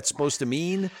know what that's supposed to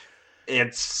mean.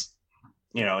 It's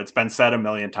it's been said a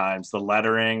million times. The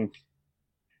lettering,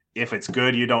 if it's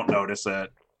good, you don't notice it.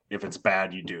 If it's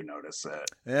bad, you do notice it.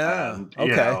 Yeah. And,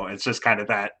 it's just kind of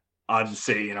that.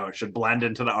 Unsee, it should blend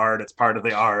into the art. It's part of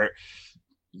the art.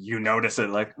 You notice it,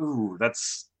 like, ooh,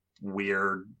 that's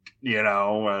weird,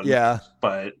 and,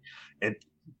 but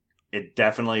it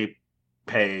definitely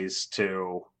pays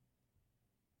to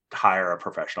hire a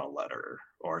professional letterer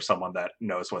or someone that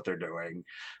knows what they're doing.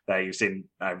 That you've seen,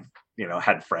 I've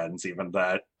had friends even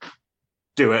that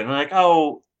do it and like,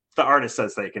 oh, the artist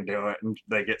says they can do it, and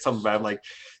they get something bad. I'm like,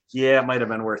 yeah, it might have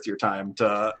been worth your time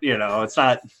to, it's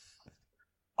not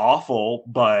awful,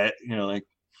 but like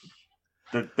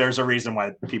there's a reason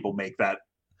why people make that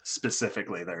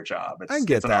specifically their job. I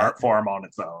get it's an that. art form on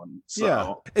its own. So.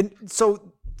 Yeah. And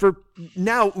so for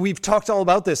now, we've talked all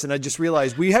about this, and I just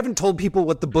realized we haven't told people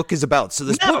what the book is about. So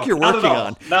this book you're working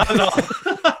on. Not at all.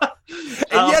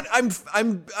 And yet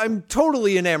I'm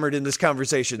totally enamored in this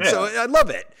conversation. So I love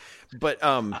it. But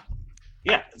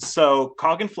yeah, so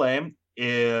Cog and Flame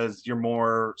is your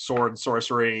more sword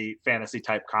sorcery fantasy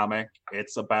type comic.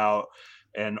 It's about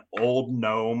an old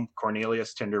gnome,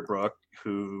 Cornelius Tinderbrook,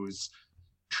 who's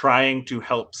trying to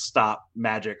help stop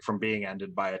magic from being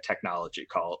ended by a technology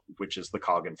cult, which is the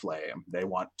Cog and Flame. They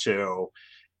want to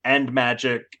end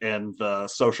magic and the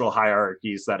social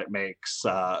hierarchies that it makes.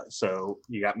 So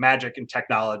you got magic and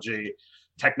technology.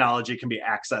 Technology can be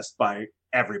accessed by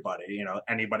everybody. You know,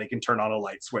 anybody can turn on a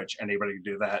light switch. Anybody can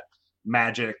do that.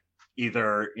 Magic,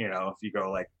 either, you know, if you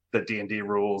go like the D&D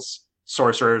rules,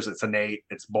 sorcerers, it's innate,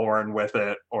 it's born with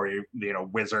it, or you know,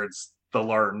 wizards, the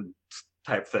learn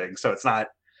type thing. So it's not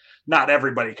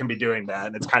everybody can be doing that,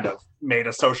 and it's kind of made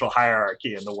a social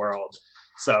hierarchy in the world.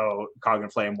 So Cog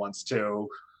and Flame wants to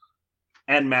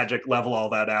end magic, level all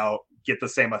that out, get the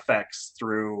same effects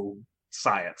through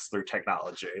science, through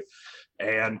technology.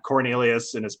 And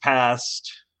Cornelius, in his past,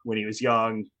 when he was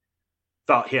young,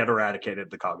 thought he had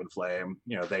eradicated the Cog and Flame.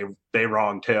 You know, they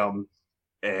wronged him,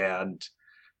 and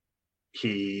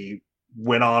he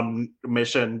went on a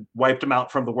mission, wiped him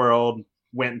out from the world,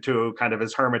 went into kind of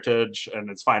his hermitage, and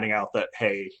is finding out that,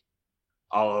 hey,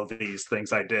 all of these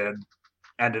things I did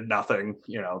ended nothing.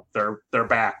 You know, they're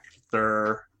back.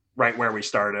 They're right where we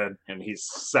started, and he's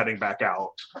setting back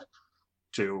out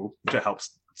to help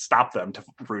stop them, to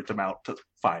root them out, to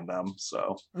find them.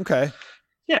 So okay,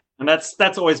 yeah, and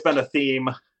that's always been a theme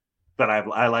that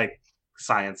I like,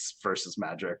 science versus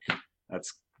magic.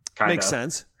 That's kind of makes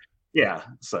sense. Yeah,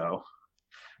 so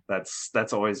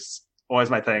that's always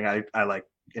my thing. I like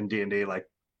in D&D, like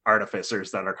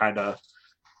artificers that are kind of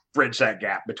bridge that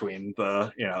gap between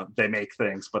the, you know, they make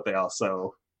things, but they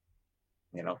also,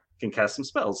 you know, can cast some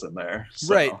spells in there.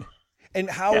 So, right. And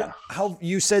how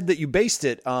you said that you based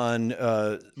it on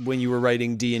when you were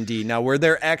writing D&D. Now, were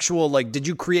there actual, like, did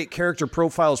you create character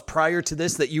profiles prior to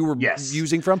this that you were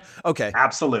using from? Okay.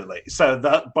 Absolutely. So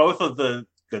both of the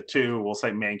two, we'll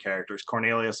say, main characters,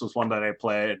 Cornelius was one that I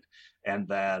played, and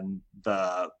then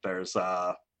there's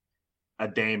a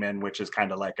daemon, which is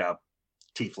kind of like a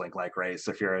tiefling like race.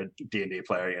 If you're a D&D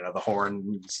player, you know, the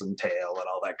horns and tail and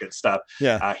all that good stuff.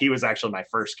 Yeah. He was actually my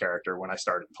first character when I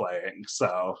started playing,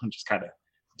 so I'm just kind of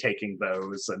taking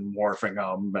those and morphing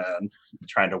them and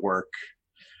trying to work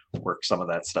some of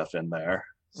that stuff in there.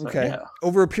 So, okay. Yeah.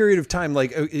 Over a period of time,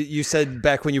 like you said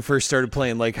back when you first started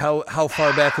playing, like how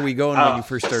far back are we going when you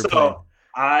first started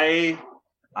playing?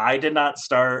 I did not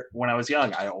start when I was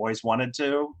young. I always wanted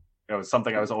to. It was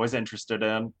something I was always interested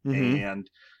in, and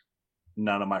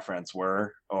none of my friends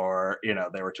were, or, you know,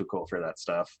 they were too cool for that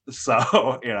stuff.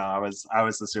 So, you know, I was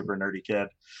the super nerdy kid.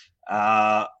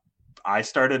 I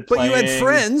started playing. But you had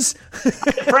friends.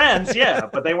 Friends, yeah,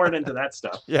 but they weren't into that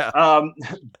stuff. Yeah.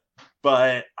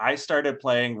 But I started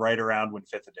playing right around when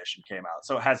 5th edition came out.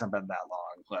 So it hasn't been that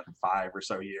long, like 5 or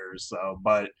so years. So,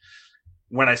 but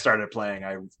when I started playing,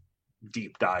 I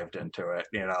deep dived into it.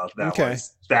 You know,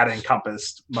 that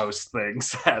encompassed most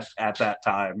things at that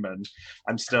time. And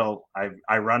I'm still,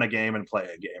 I run a game and play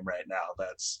a game right now.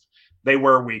 They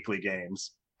were weekly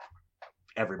games.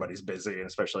 Everybody's busy, and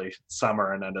especially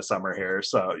summer and into summer here.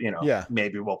 So, you know,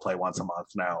 maybe we'll play once a month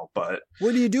now, but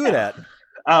where do you do it at?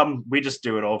 We just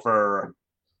do it over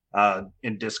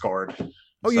in Discord.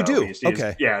 Oh, so you do?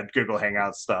 Okay. Yeah, Google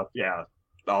Hangouts stuff. Yeah,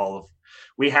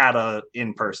 we had a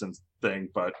in-person thing,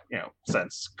 but, you know,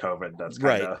 since COVID, that's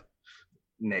kind of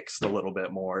nixed a little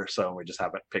bit more. So we just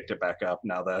haven't picked it back up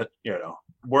now that, you know,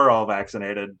 we're all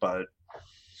vaccinated, but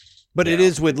it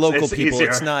is with local people. Easier.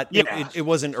 It's not. Yeah. It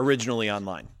wasn't originally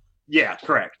online. Yeah,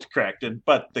 correct.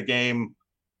 But the game.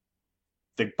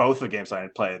 Both the games I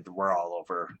had played were all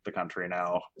over the country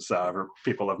now. So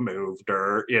people have moved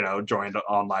or, you know, joined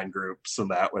online groups and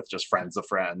that with just friends of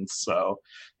friends. So,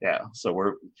 yeah.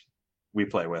 So we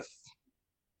play with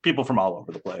people from all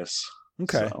over the place.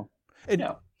 Okay. So,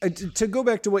 yeah. To go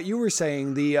back to what you were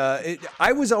saying,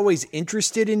 I was always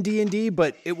interested in D&D,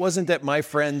 but it wasn't that my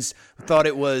friends thought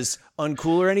it was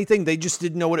uncool or anything. They just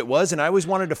didn't know what it was, and I always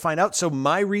wanted to find out. So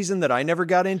my reason that I never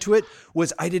got into it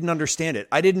was I didn't understand it.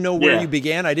 I didn't know where you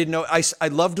began. I didn't know. I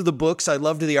loved the books. I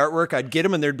loved the artwork. I'd get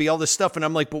them, and there'd be all this stuff, and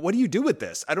I'm like, but what do you do with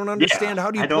this? I don't understand.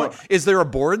 How do you play? Is there a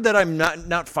board that I'm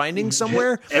not finding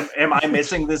somewhere? Am I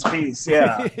missing this piece?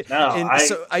 Yeah. No.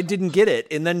 So I didn't get it,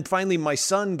 and then finally my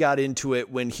son got into it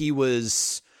when he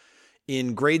was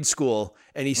in grade school,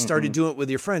 and he started doing it with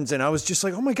your friends, and I was just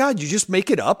like, oh my God, you just make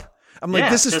it up? I'm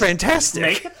like, this is fantastic.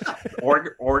 Make it up.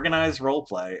 Organized role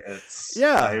play. It's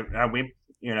we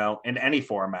in any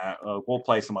format, we'll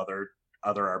play some other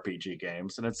RPG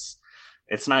games, and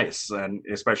it's nice, and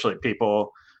especially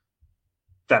people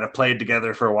that have played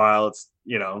together for a while. It's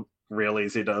real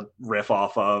easy to riff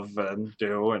off of and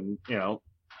do, and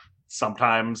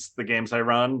sometimes the games I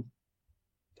run,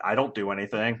 I don't do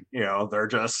anything. They're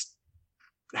just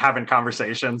having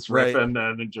conversations, riffing,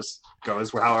 and it just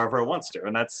goes however it wants to,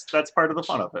 and that's part of the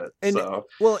fun of it. And so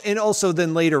and also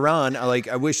then later on,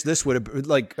 I wish this would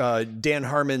have Dan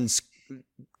Harmon's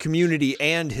community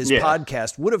and his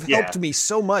podcast would have helped me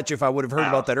so much if I would have heard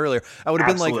about that earlier. I would have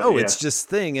been like, oh, it's just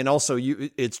thing, and also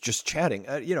it's just chatting.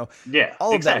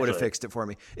 All of that would have fixed it for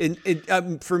me.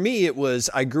 And for me, it was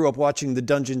I grew up watching the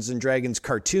Dungeons and Dragons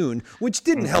cartoon, which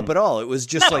didn't help at all. It was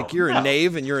just like you're a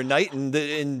knave and you're a knight, and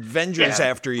the Avengers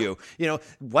after you.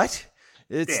 What?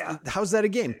 How's that a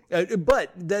game?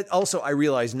 But that also, I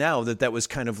realize now that was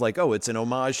kind of like, oh, it's an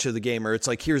homage to the game, or it's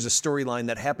like, here's a storyline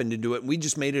that happened into it, and we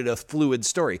just made it a fluid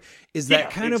story. Is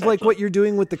that kind of like what you're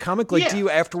doing with the comic? Like, do you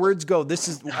afterwards go,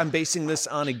 I'm basing this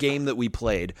on a game that we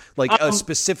played, like a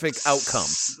specific outcome?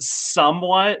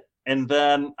 Somewhat. And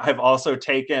then I've also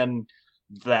taken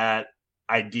that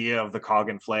idea of the Cog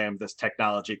and Flame, this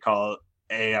technology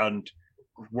and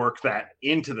work that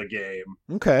into the game.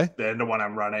 Okay. Then the one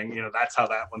I'm running, that's how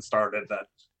that one started, that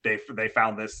they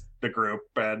found the group,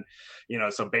 and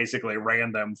so basically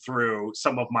ran them through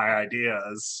some of my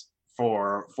ideas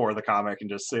for the comic, and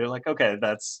just see like, okay,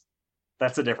 that's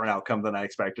a different outcome than I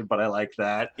expected, but I like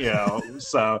that,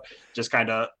 so just kind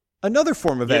of another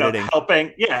form of editing,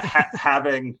 helping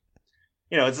having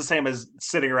it's the same as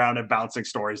sitting around and bouncing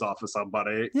stories off of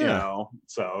somebody,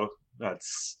 so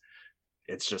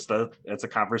it's a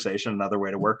conversation, another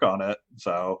way to work on it.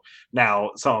 So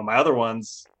now some of my other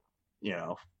ones,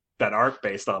 that aren't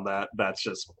based on that's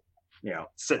just,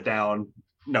 sit down,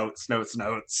 notes,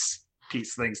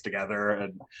 piece things together.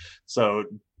 And so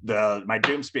my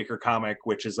Doom Speaker comic,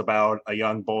 which is about a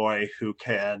young boy who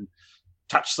can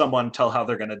touch someone, tell how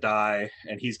they're going to die,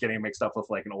 and he's getting mixed up with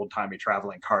like an old-timey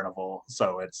traveling carnival.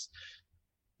 So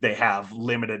they have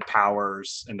limited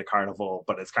powers in the carnival,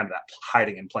 but it's kind of that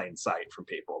hiding in plain sight from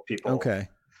people. People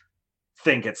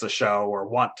think it's a show, or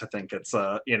want to think it's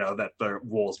that the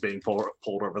wool's being pulled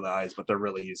over the eyes, but they're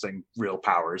really using real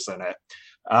powers in it.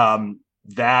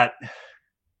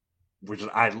 Which is,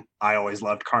 I always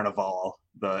loved Carnival,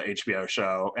 the HBO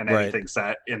show, and anything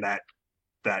set in that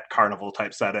carnival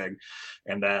type setting.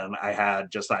 And then I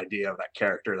had just the idea of that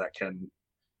character that can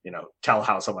tell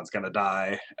how someone's going to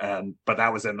die. But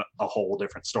that was in a whole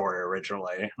different story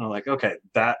originally. And I'm like, okay,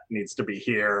 that needs to be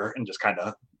here. And just kind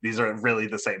of, these are really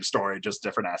the same story, just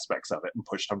different aspects of it, and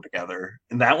pushed them together.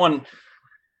 And that one,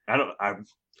 I've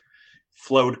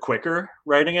flowed quicker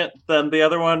writing it than the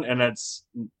other one. And it's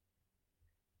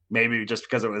maybe just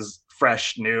because it was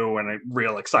fresh, new, and I'm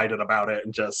real excited about it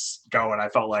and just go. And I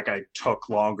felt like I took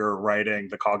longer writing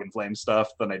the Cog and Flame stuff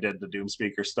than I did the Doom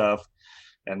Speaker stuff.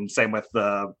 And same with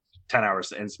the 10 Hours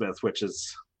to Innsmouth, which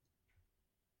is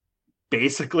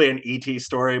basically an ET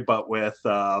story, but with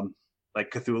like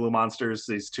Cthulhu monsters.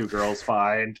 These two girls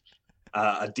find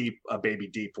a baby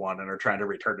deep one and are trying to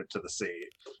return it to the sea.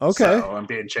 Okay. So I'm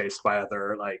being chased by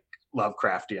other like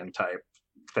Lovecraftian type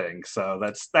things. So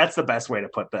that's the best way to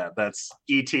put that. That's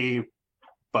ET,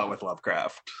 but with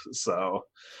Lovecraft. So,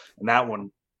 and that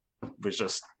one was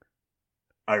just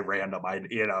random,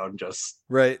 just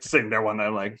sitting there one day,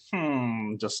 I'm like,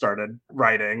 just started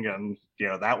writing, and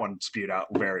that one spewed out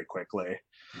very quickly.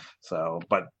 So,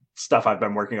 but stuff I've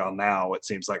been working on now, it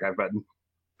seems like I've been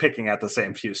picking at the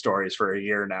same few stories for a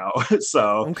year now.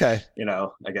 So,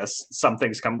 I guess some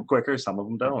things come quicker, some of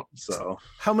them don't. So,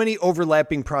 how many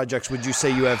overlapping projects would you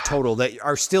say you have total that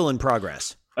are still in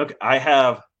progress? Okay, I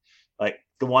have like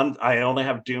I only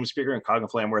have Doom Speaker and Cog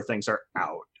and Flame where things are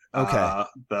out. Okay.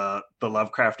 The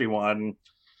Lovecrafty one,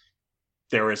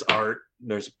 there is art.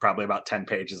 There's probably about 10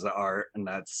 pages of art, and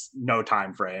that's no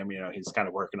time frame. He's kind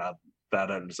of working on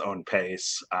that at his own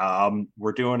pace.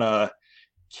 We're doing a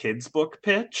kids book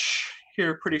pitch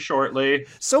here pretty shortly.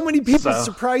 So many people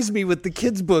surprise me with the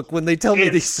kids book when they tell me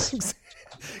these things.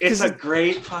 It's a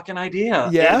great fucking idea.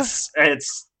 Yeah.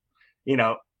 It's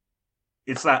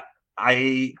not,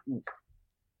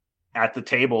 at the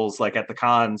tables, like at the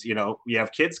cons, you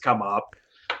have kids come up,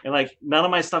 and like none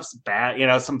of my stuff's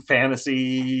bad, some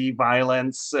fantasy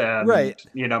violence and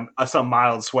some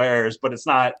mild swears, but it's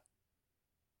not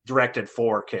directed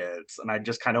for kids. And I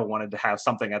just kind of wanted to have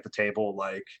something at the table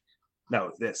like,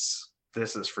 no, this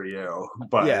this is for you.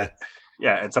 But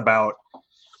yeah, it's about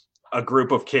a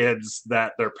group of kids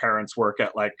that their parents work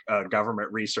at like a government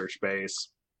research base,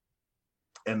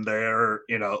 and they're,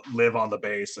 live on the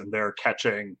base, and they're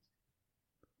catching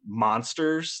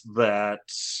monsters that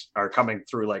are coming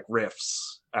through like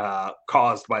rifts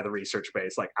caused by the research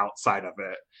base, like outside of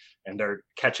it, and they're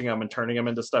catching them and turning them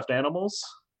into stuffed animals.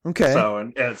 Okay. So,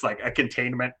 and it's like a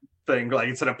containment thing. Like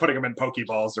instead of putting them in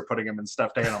Pokeballs, they're putting them in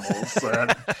stuffed animals.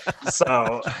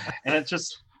 And it's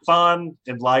just fun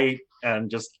and light and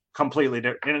just completely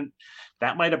different. And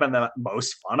that might have been the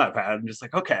most fun I've had. I'm just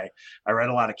like, okay, I read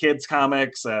a lot of kids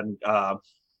comics, and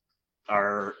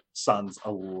our son's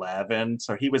 11,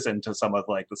 so he was into some of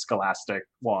like the Scholastic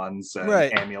ones, and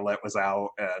Amulet was out,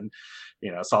 and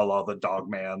saw all the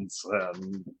Dogmans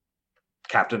and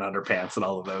Captain Underpants and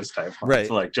all of those type ones. Right.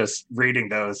 So, like, just reading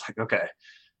those, like, okay,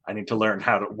 I need to learn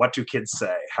what do kids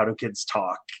say? How do kids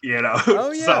talk?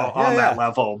 Oh, yeah. So on that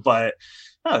level, but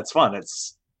no, it's fun.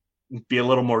 It's be a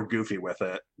little more goofy with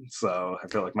it. So I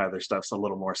feel like my other stuff's a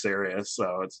little more serious.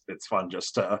 So it's fun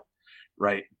just to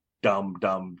write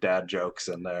dumb dad jokes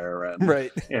in there, and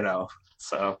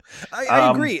so I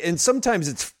agree. And sometimes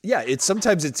it's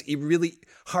really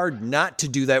hard not to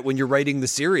do that when you're writing the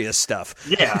serious stuff.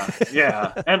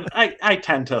 Yeah. And I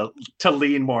tend to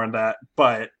lean more on that,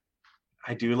 but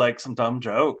I do like some dumb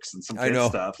jokes and some kid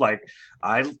stuff. Like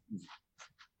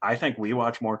I think we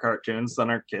watch more cartoons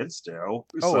than our kids do. Oh,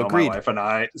 so agreed. My wife and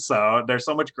I. So there's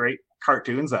so much great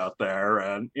cartoons out there,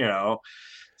 and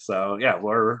so yeah,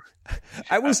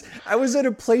 I was at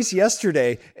a place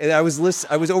yesterday, and I was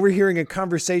overhearing a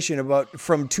conversation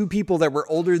from two people that were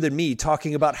older than me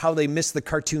talking about how they miss the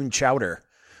cartoon Chowder.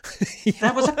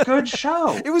 That was a good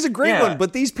show. It was a great one,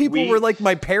 but these people were like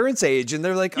my parents' age, and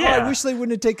they're like, "Oh, I wish they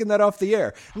wouldn't have taken that off the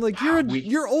air." I'm like,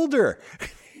 "You're older."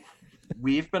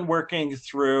 We've been working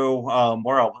through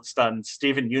we're almost done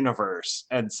Steven Universe,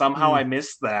 and somehow I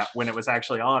missed that when it was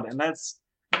actually on, and that's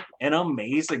an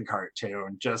amazing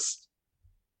cartoon. Just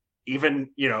even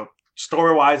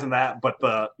story wise and that, but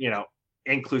the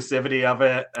inclusivity of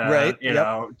it, right?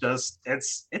 Just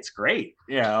it's great,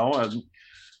 and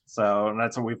so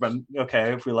that's what we've been.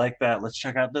 Okay, if we like that, let's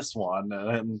check out this one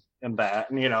and that,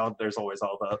 and there's always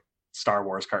all the Star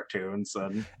Wars cartoons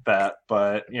and that,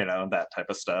 but that type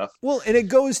of stuff. Well, and it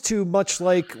goes to much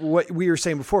like what we were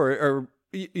saying before, or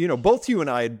both you and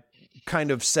I had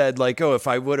kind of said like, oh, if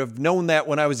I would have known that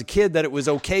when I was a kid that it was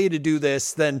okay to do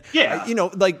this, then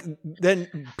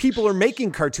then people are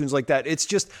making cartoons like that. It's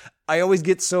just I always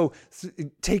get so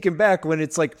taken back when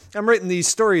it's like I'm writing these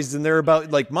stories and they're about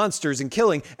like monsters and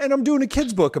killing, and I'm doing a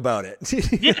kid's book about it.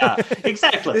 Yeah,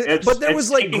 exactly. But there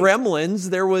was like Gremlins.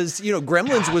 There was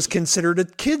Gremlins was considered a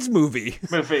kids movie.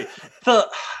 The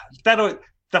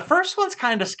first one's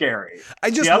kind of scary.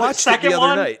 I just watched it the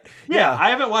other night. Yeah,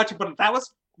 I haven't watched it, but that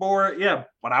was more,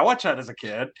 when I watched that as a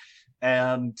kid.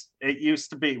 And it used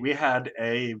to be, we had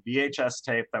a VHS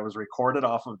tape that was recorded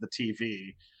off of the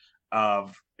TV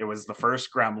it was the first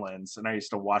Gremlins, and I used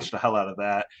to watch the hell out of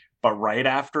that. But right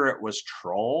after it was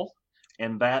Troll,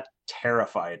 and that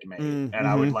terrified me. Mm-hmm. And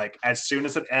I would as soon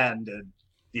as it ended,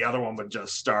 the other one would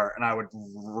just start, and I would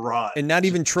run. And not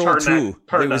even Troll 2.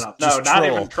 Not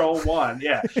even Troll 1.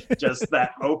 Yeah. Just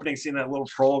that opening scene, that little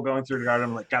troll going through the garden.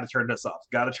 I'm like, gotta turn this off.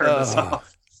 This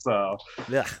off. So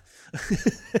yeah.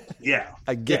 Yeah,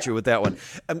 I get you with that one.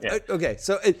 Okay,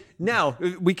 so now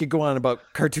we could go on about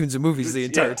cartoons and movies the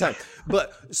entire time.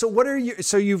 But so what are you?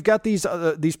 So you've got these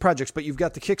projects, but you've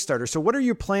got the Kickstarter. So what are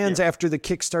your plans after the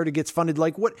Kickstarter gets funded?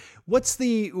 Like what's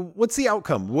the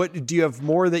outcome? What do you have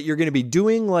more that you're going to be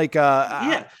doing? Like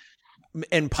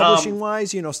and publishing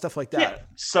wise, stuff like that. Yeah.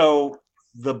 So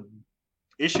the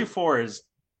issue 4 is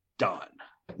done,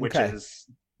 which is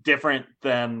different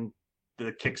than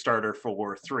the Kickstarter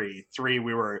for 3. 3,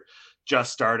 we were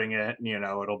just starting it, and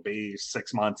it'll be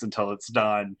 6 months until it's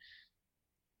done.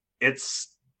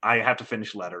 I have to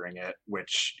finish lettering it,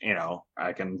 which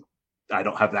I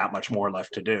don't have that much more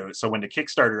left to do. So when the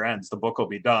Kickstarter ends, the book will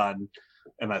be done,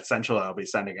 and essentially I'll be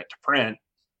sending it to print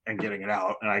and getting it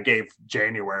out. And I gave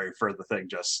January for the thing,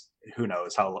 just who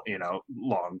knows how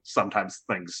long sometimes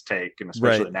things take, and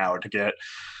especially now to get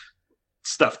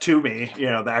stuff to me,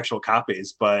 the actual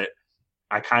copies. But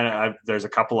there's a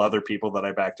couple other people that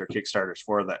I backed their Kickstarters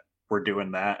for that were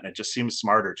doing that, and it just seems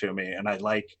smarter to me. And I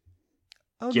like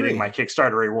getting my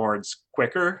Kickstarter rewards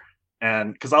quicker,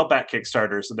 and because I'll back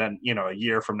Kickstarters, and then a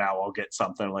year from now I'll get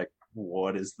something like,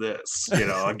 what is this?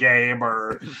 A game,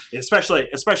 or especially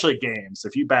games.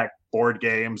 If you back board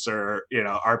games or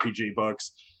RPG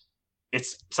books,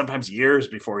 it's sometimes years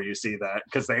before you see that,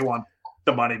 because they want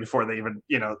the money before they even,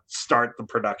 start the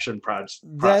production process.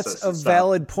 That's a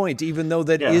valid point, even though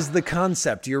that is the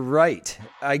concept. You're right.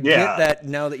 I get that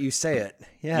now that you say it.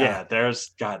 Yeah.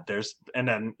 And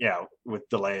then, with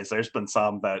delays, there's been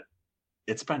some that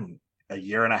it's been a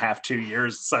year and a half, 2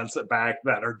 years since it back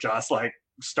that are just like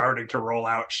starting to roll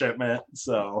out shipment.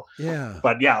 So,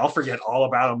 but I'll forget all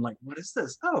about them. Like, what is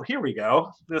this? Oh, here we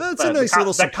go. That's a nice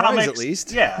little surprise, comics, at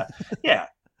least. Yeah.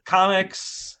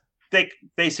 Comics,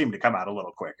 they seem to come out a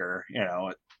little quicker,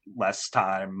 less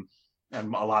time,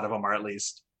 and a lot of them are at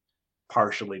least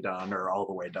partially done or all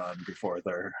the way done before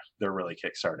they're really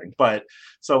kickstarting. But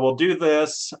so we'll do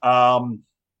this.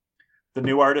 The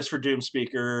new artist for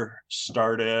Doomspeaker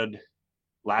started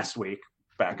last week,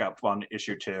 back up on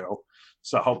issue 2.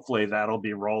 So hopefully that'll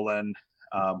be rolling.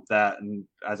 That, and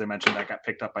as I mentioned, that got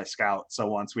picked up by Scout. So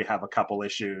once we have a couple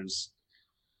issues,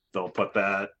 they'll put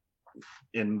that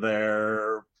in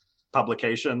their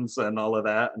publications and all of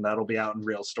that, and that'll be out in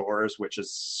real stores, which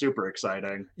is super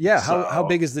exciting. How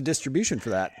big is the distribution for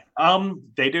that?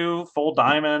 They do full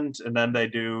diamond, and then they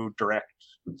do direct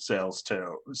sales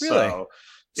too. Really?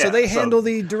 So they handle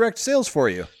the direct sales for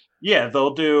you? Yeah,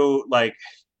 they'll do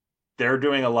they're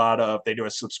doing they do a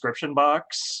subscription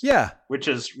box. Yeah. Which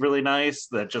is really nice,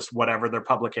 that just whatever their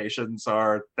publications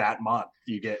are that month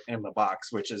you get in the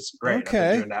box, which is great. Okay.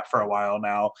 I've been doing that for a while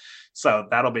now. So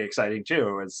that'll be exciting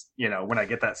too, is, when I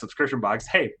get that subscription box,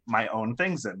 hey, my own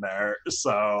thing's in there.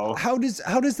 So how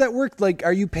does that work? Like,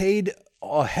 are you paid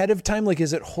ahead of time? Like,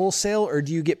 is it wholesale, or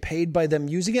do you get paid by them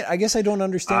using it? I guess I don't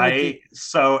understand.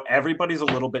 So everybody's a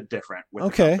little bit different with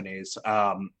the companies.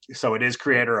 So it is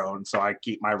creator owned, so I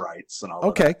keep my rights and all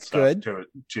of that stuff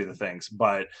to the things.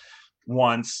 But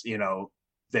once,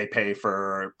 they pay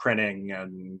for printing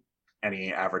and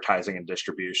any advertising and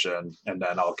distribution, and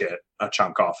then I'll get a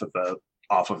chunk off of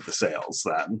the sales,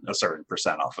 then a certain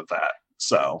percent off of that.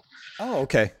 So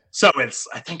so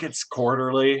I think it's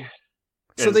quarterly.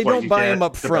 So they don't buy them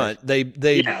up front.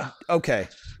 They okay.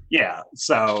 Yeah.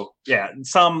 So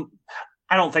some,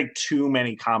 I don't think too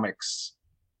many comics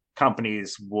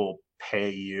companies will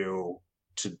pay you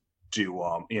to do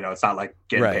it's not like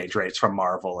getting page rates from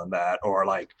Marvel and that, or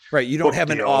like you don't have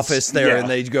an office there and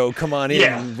they go, come on in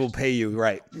and we'll pay you.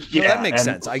 That makes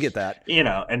sense. I get that.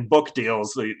 And book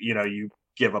deals, you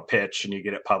give a pitch and you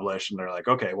get it published and they're like,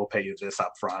 okay, we'll pay you this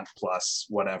up front plus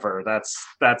whatever. That's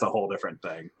a whole different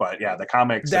thing. But the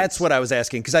comics, that's what I was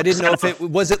asking, because I didn't know if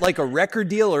was it like a record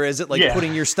deal, or is it like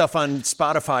putting your stuff on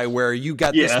Spotify where you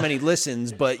got this many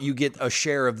listens but you get a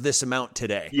share of this amount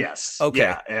today? Yes.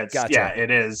 Okay. Gotcha.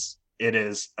 It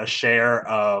is a share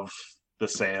of the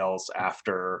sales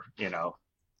after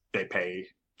they pay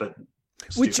the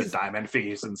stupid diamond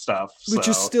fees and stuff, which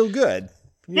is still good.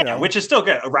 Which is still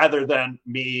good, rather than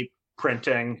me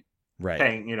printing,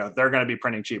 paying, they're going to be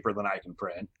printing cheaper than I can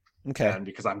print. Okay. And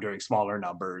because I'm doing smaller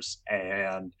numbers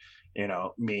and,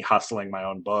 me hustling my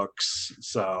own books.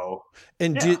 So.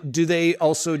 And do they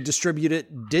also distribute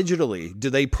it digitally? Do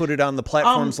they put it on the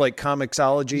platforms like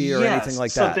Comixology or anything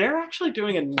like that? So they're actually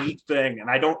doing a neat thing, and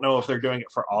I don't know if they're doing it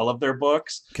for all of their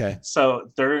books. Okay. So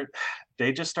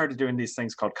they just started doing these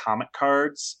things called comic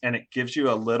cards, and it gives you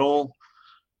a little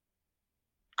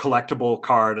collectible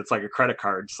card. It's like a credit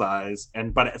card size,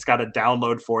 but it's got a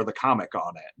download for the comic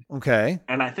on it. Okay.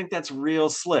 And I think that's real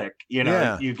slick. You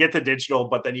get the digital,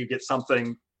 but then you get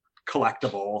something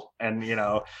collectible, and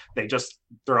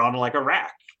they're on like a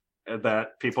rack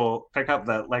that people pick up,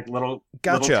 that like little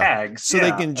tags. So they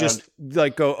can just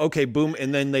go, okay, boom,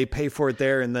 and then they pay for it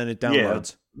there, and then it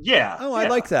downloads. Yeah. Oh, I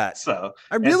like that. So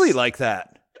I really like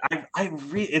that.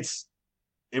 It's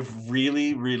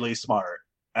really, really smart.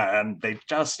 And they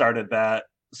just started that,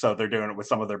 so they're doing it with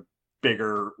some of their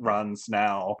bigger runs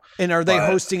now. And are they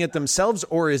hosting it themselves,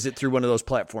 or is it through one of those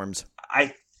platforms?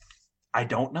 I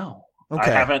don't know.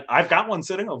 Okay. I've got one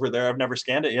sitting over there. I've never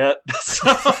scanned it yet. So,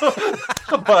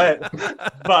 but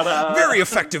very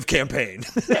effective campaign.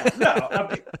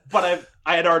 But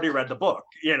I had already read the book.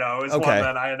 It was one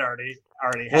that I had already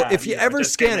had. Well, if you ever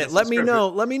scan it, let me know.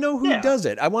 Let me know who does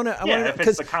it. I want to,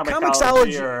 because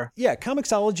Comixology.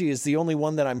 Comixology is the only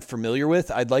one that I'm familiar with.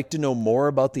 I'd like to know more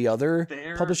about the other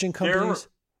publishing companies.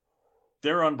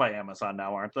 They're owned by Amazon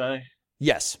now, aren't they?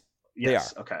 Yes.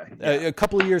 Yes. They are. Okay. Yeah. A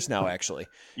couple of years now, actually.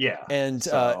 Yeah. And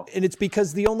it's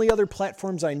because the only other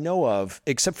platforms I know of,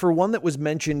 except for one that was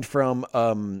mentioned from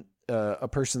a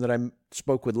person that I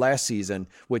spoke with last season,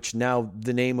 which now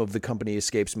the name of the company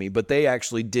escapes me, but they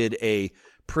actually did a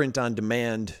print on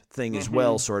demand thing as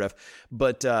well, sort of.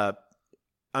 But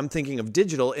I'm thinking of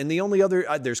digital, and the only other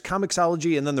there's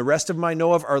Comixology, and then the rest of them I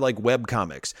know of are like web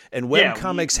comics. And web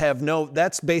comics have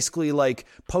that's basically like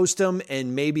post them,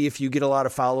 and maybe if you get a lot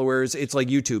of followers, it's like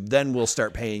YouTube. Then we'll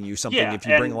start paying you something if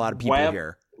you bring a lot of people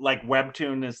here. Like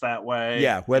Webtoon is that way.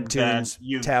 Yeah, Webtoons,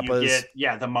 Tapas. You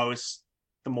get,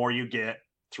 the more you get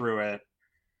through it.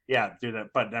 Yeah, do that.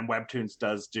 But then Webtoons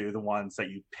does do the ones that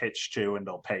you pitch to, and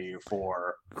they'll pay you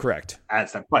for. Correct.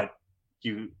 As them, but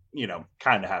you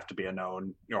kind of have to be a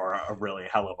known or a really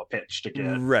hell of a pitch to get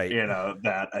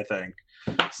that, I think.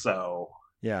 So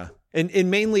yeah. And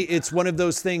mainly it's one of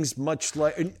those things much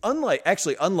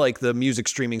unlike the music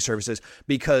streaming services,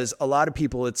 because a lot of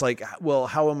people, it's like, well,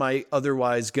 how am I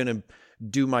otherwise going to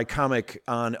do my comic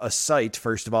on a site,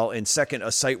 first of all, and second,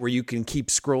 a site where you can keep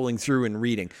scrolling through and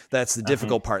reading. That's the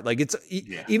difficult part. Like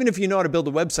even if you know how to build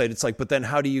a website, it's like, but then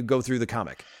how do you go through the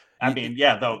comic? I mean,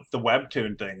 yeah, the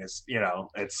Webtoon thing is,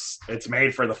 it's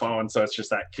made for the phone, so it's just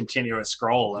that continuous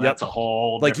scroll, and that's a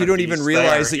whole like you don't even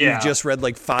realize that you've just read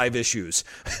like 5 issues.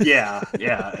 yeah,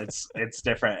 it's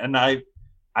different, and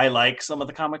I like some of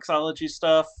the Comixology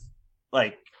stuff.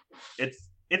 Like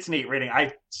it's neat reading.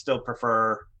 I still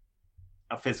prefer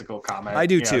a physical comic. I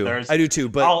do too.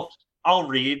 But I'll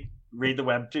read the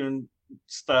Webtoon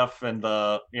stuff and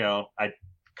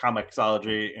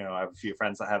Comixology, I have a few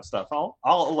friends that have stuff.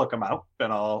 I'll look them out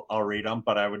and I'll read them,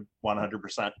 but I would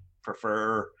 100%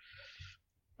 prefer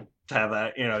to have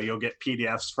that. You'll get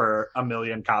PDFs for 1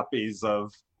 million copies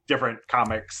of different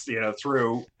comics,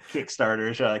 through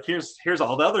Kickstarters. You're like, here's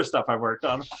all the other stuff I worked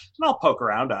on, and I'll poke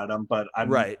around at them. But I'm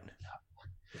right.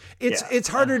 It's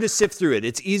harder to sift through it.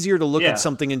 It's easier to look at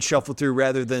something and shuffle through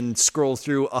rather than scroll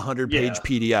through a 100-page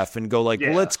PDF and go like,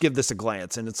 well, let's give this a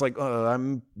glance. And it's like, I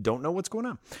don't know what's going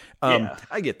on.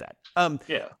 I get that.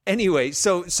 Anyway,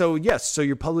 so yes, so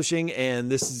you're publishing,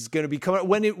 and this is going to be coming. I'm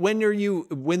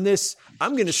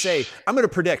going to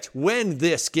predict when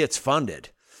this gets funded.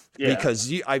 Yeah.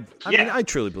 Because I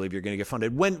truly believe you're going to get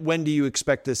funded. When do you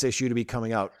expect this issue to be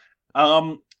coming out?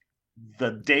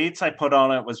 The dates I put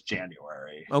on it was January.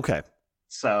 Okay.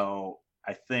 So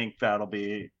I think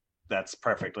that's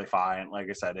perfectly fine. Like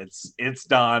I said, it's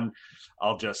done.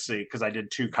 I'll just see, because I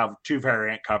did two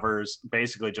variant covers,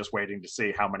 basically just waiting to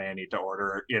see how many I need to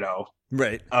order,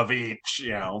 right, of each,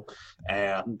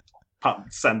 and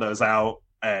send those out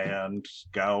and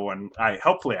go. And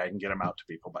hopefully I can get them out to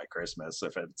people by Christmas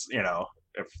if it's,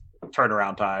 if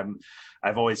turnaround time.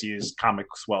 I've always used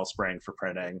Comics Wellspring for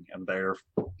printing, and they're,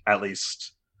 at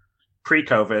least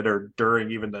pre-COVID or during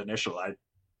even the initial, I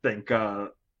think the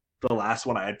last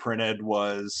one I had printed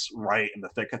was right in the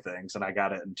thick of things, and I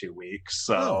got it in 2 weeks.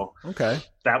 So okay,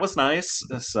 that was nice.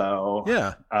 So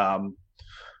yeah,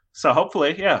 so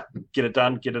hopefully, get it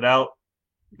done, get it out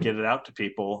to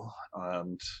people,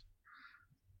 and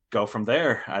go from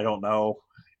there. I don't know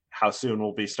how soon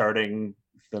we'll be starting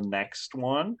the next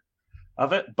one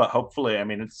of it, but hopefully, I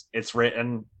mean, it's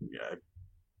written,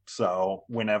 so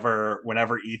whenever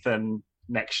Ethan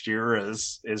next year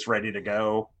is ready to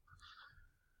go,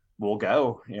 we'll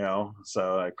go.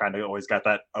 So I kind of always got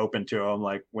that open to him,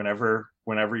 like whenever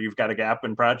you've got a gap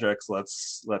in projects,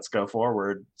 let's go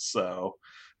forward. So,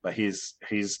 but he's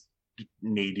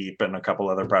knee deep in a couple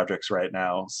other projects right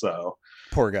now, so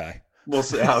poor guy. We'll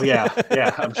see. Oh yeah.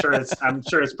 I'm sure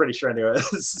it's pretty strenuous.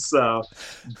 So,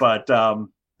 but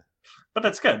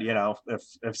that's good.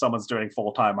 If someone's doing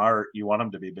full-time art, you want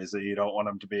them to be busy. You don't want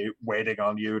them to be waiting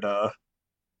on you to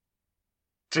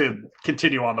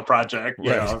continue on the project.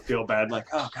 Feel bad, like,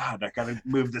 oh God, I gotta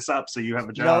move this up so you have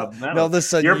a job. No, this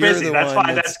sudden you're busy. The that's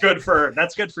fine. That's good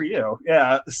for you.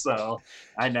 Yeah. So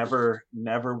I never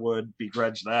would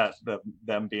begrudge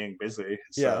them being busy.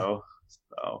 So.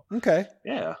 So, okay.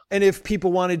 Yeah. And if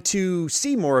people wanted to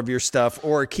see more of your stuff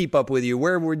or keep up with you,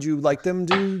 where would you like them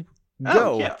to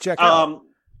go? Check out?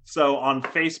 So on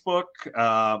Facebook,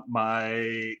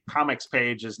 my comics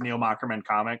page is Neil Mocherman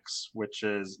Comics, which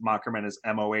is Mocherman is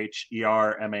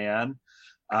Moherman.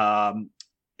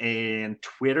 And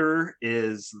Twitter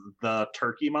is the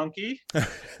Turkey Monkey.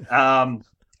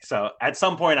 So at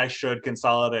some point I should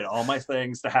consolidate all my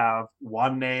things to have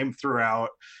one name throughout.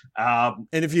 And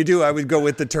if you do, I would go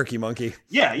with the Turkey Monkey.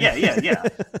 Yeah.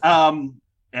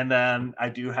 And then I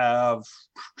do have,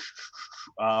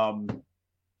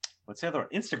 what's the other one?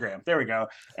 Instagram. There we go.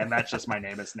 And that's just my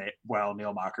name is Neil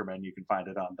Mocherman. You can find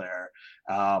it on there.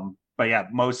 But yeah,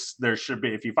 there should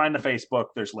be, if you find the Facebook,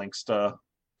 there's links to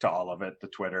all of it, the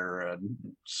Twitter and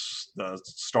the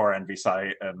Store Envy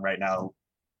site. And right now,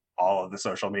 all of the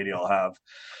social media will have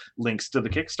links to the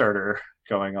Kickstarter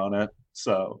going on it.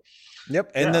 So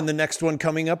yep. And then the next one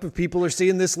coming up, if people are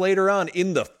seeing this later on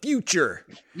in the future.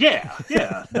 Yeah.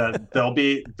 There'll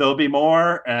be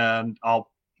more, and I'll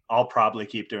probably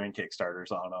keep doing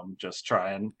Kickstarters on them, just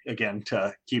trying again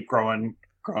to keep growing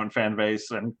fan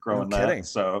base and growing that.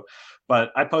 So,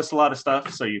 but I post a lot of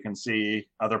stuff, so you can see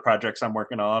other projects I'm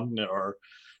working on or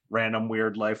random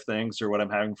weird life things or what I'm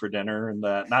having for dinner, and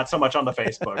that not so much on the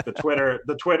Facebook.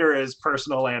 The Twitter is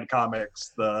personal and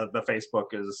comics. The Facebook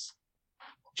is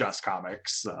just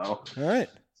comics. So all right.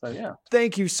 So yeah.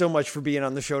 Thank you so much for being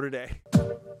on the show today.